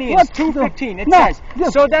 Thessalonians What? 2:15. It No. says, Yeah.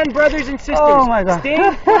 "So then, brothers and sisters, Oh my God.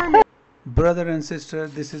 stand firm." Brother and sister,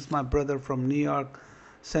 this is my brother from New York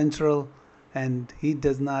Central, and he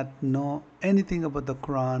does not know anything about the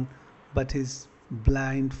Quran, but his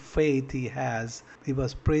blind faith he has. He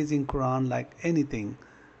was praising Quran like anything,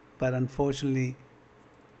 but unfortunately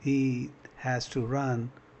he has to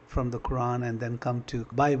run from the Quran and then come to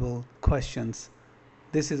Bible questions.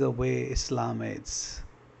 This is the way Islam is.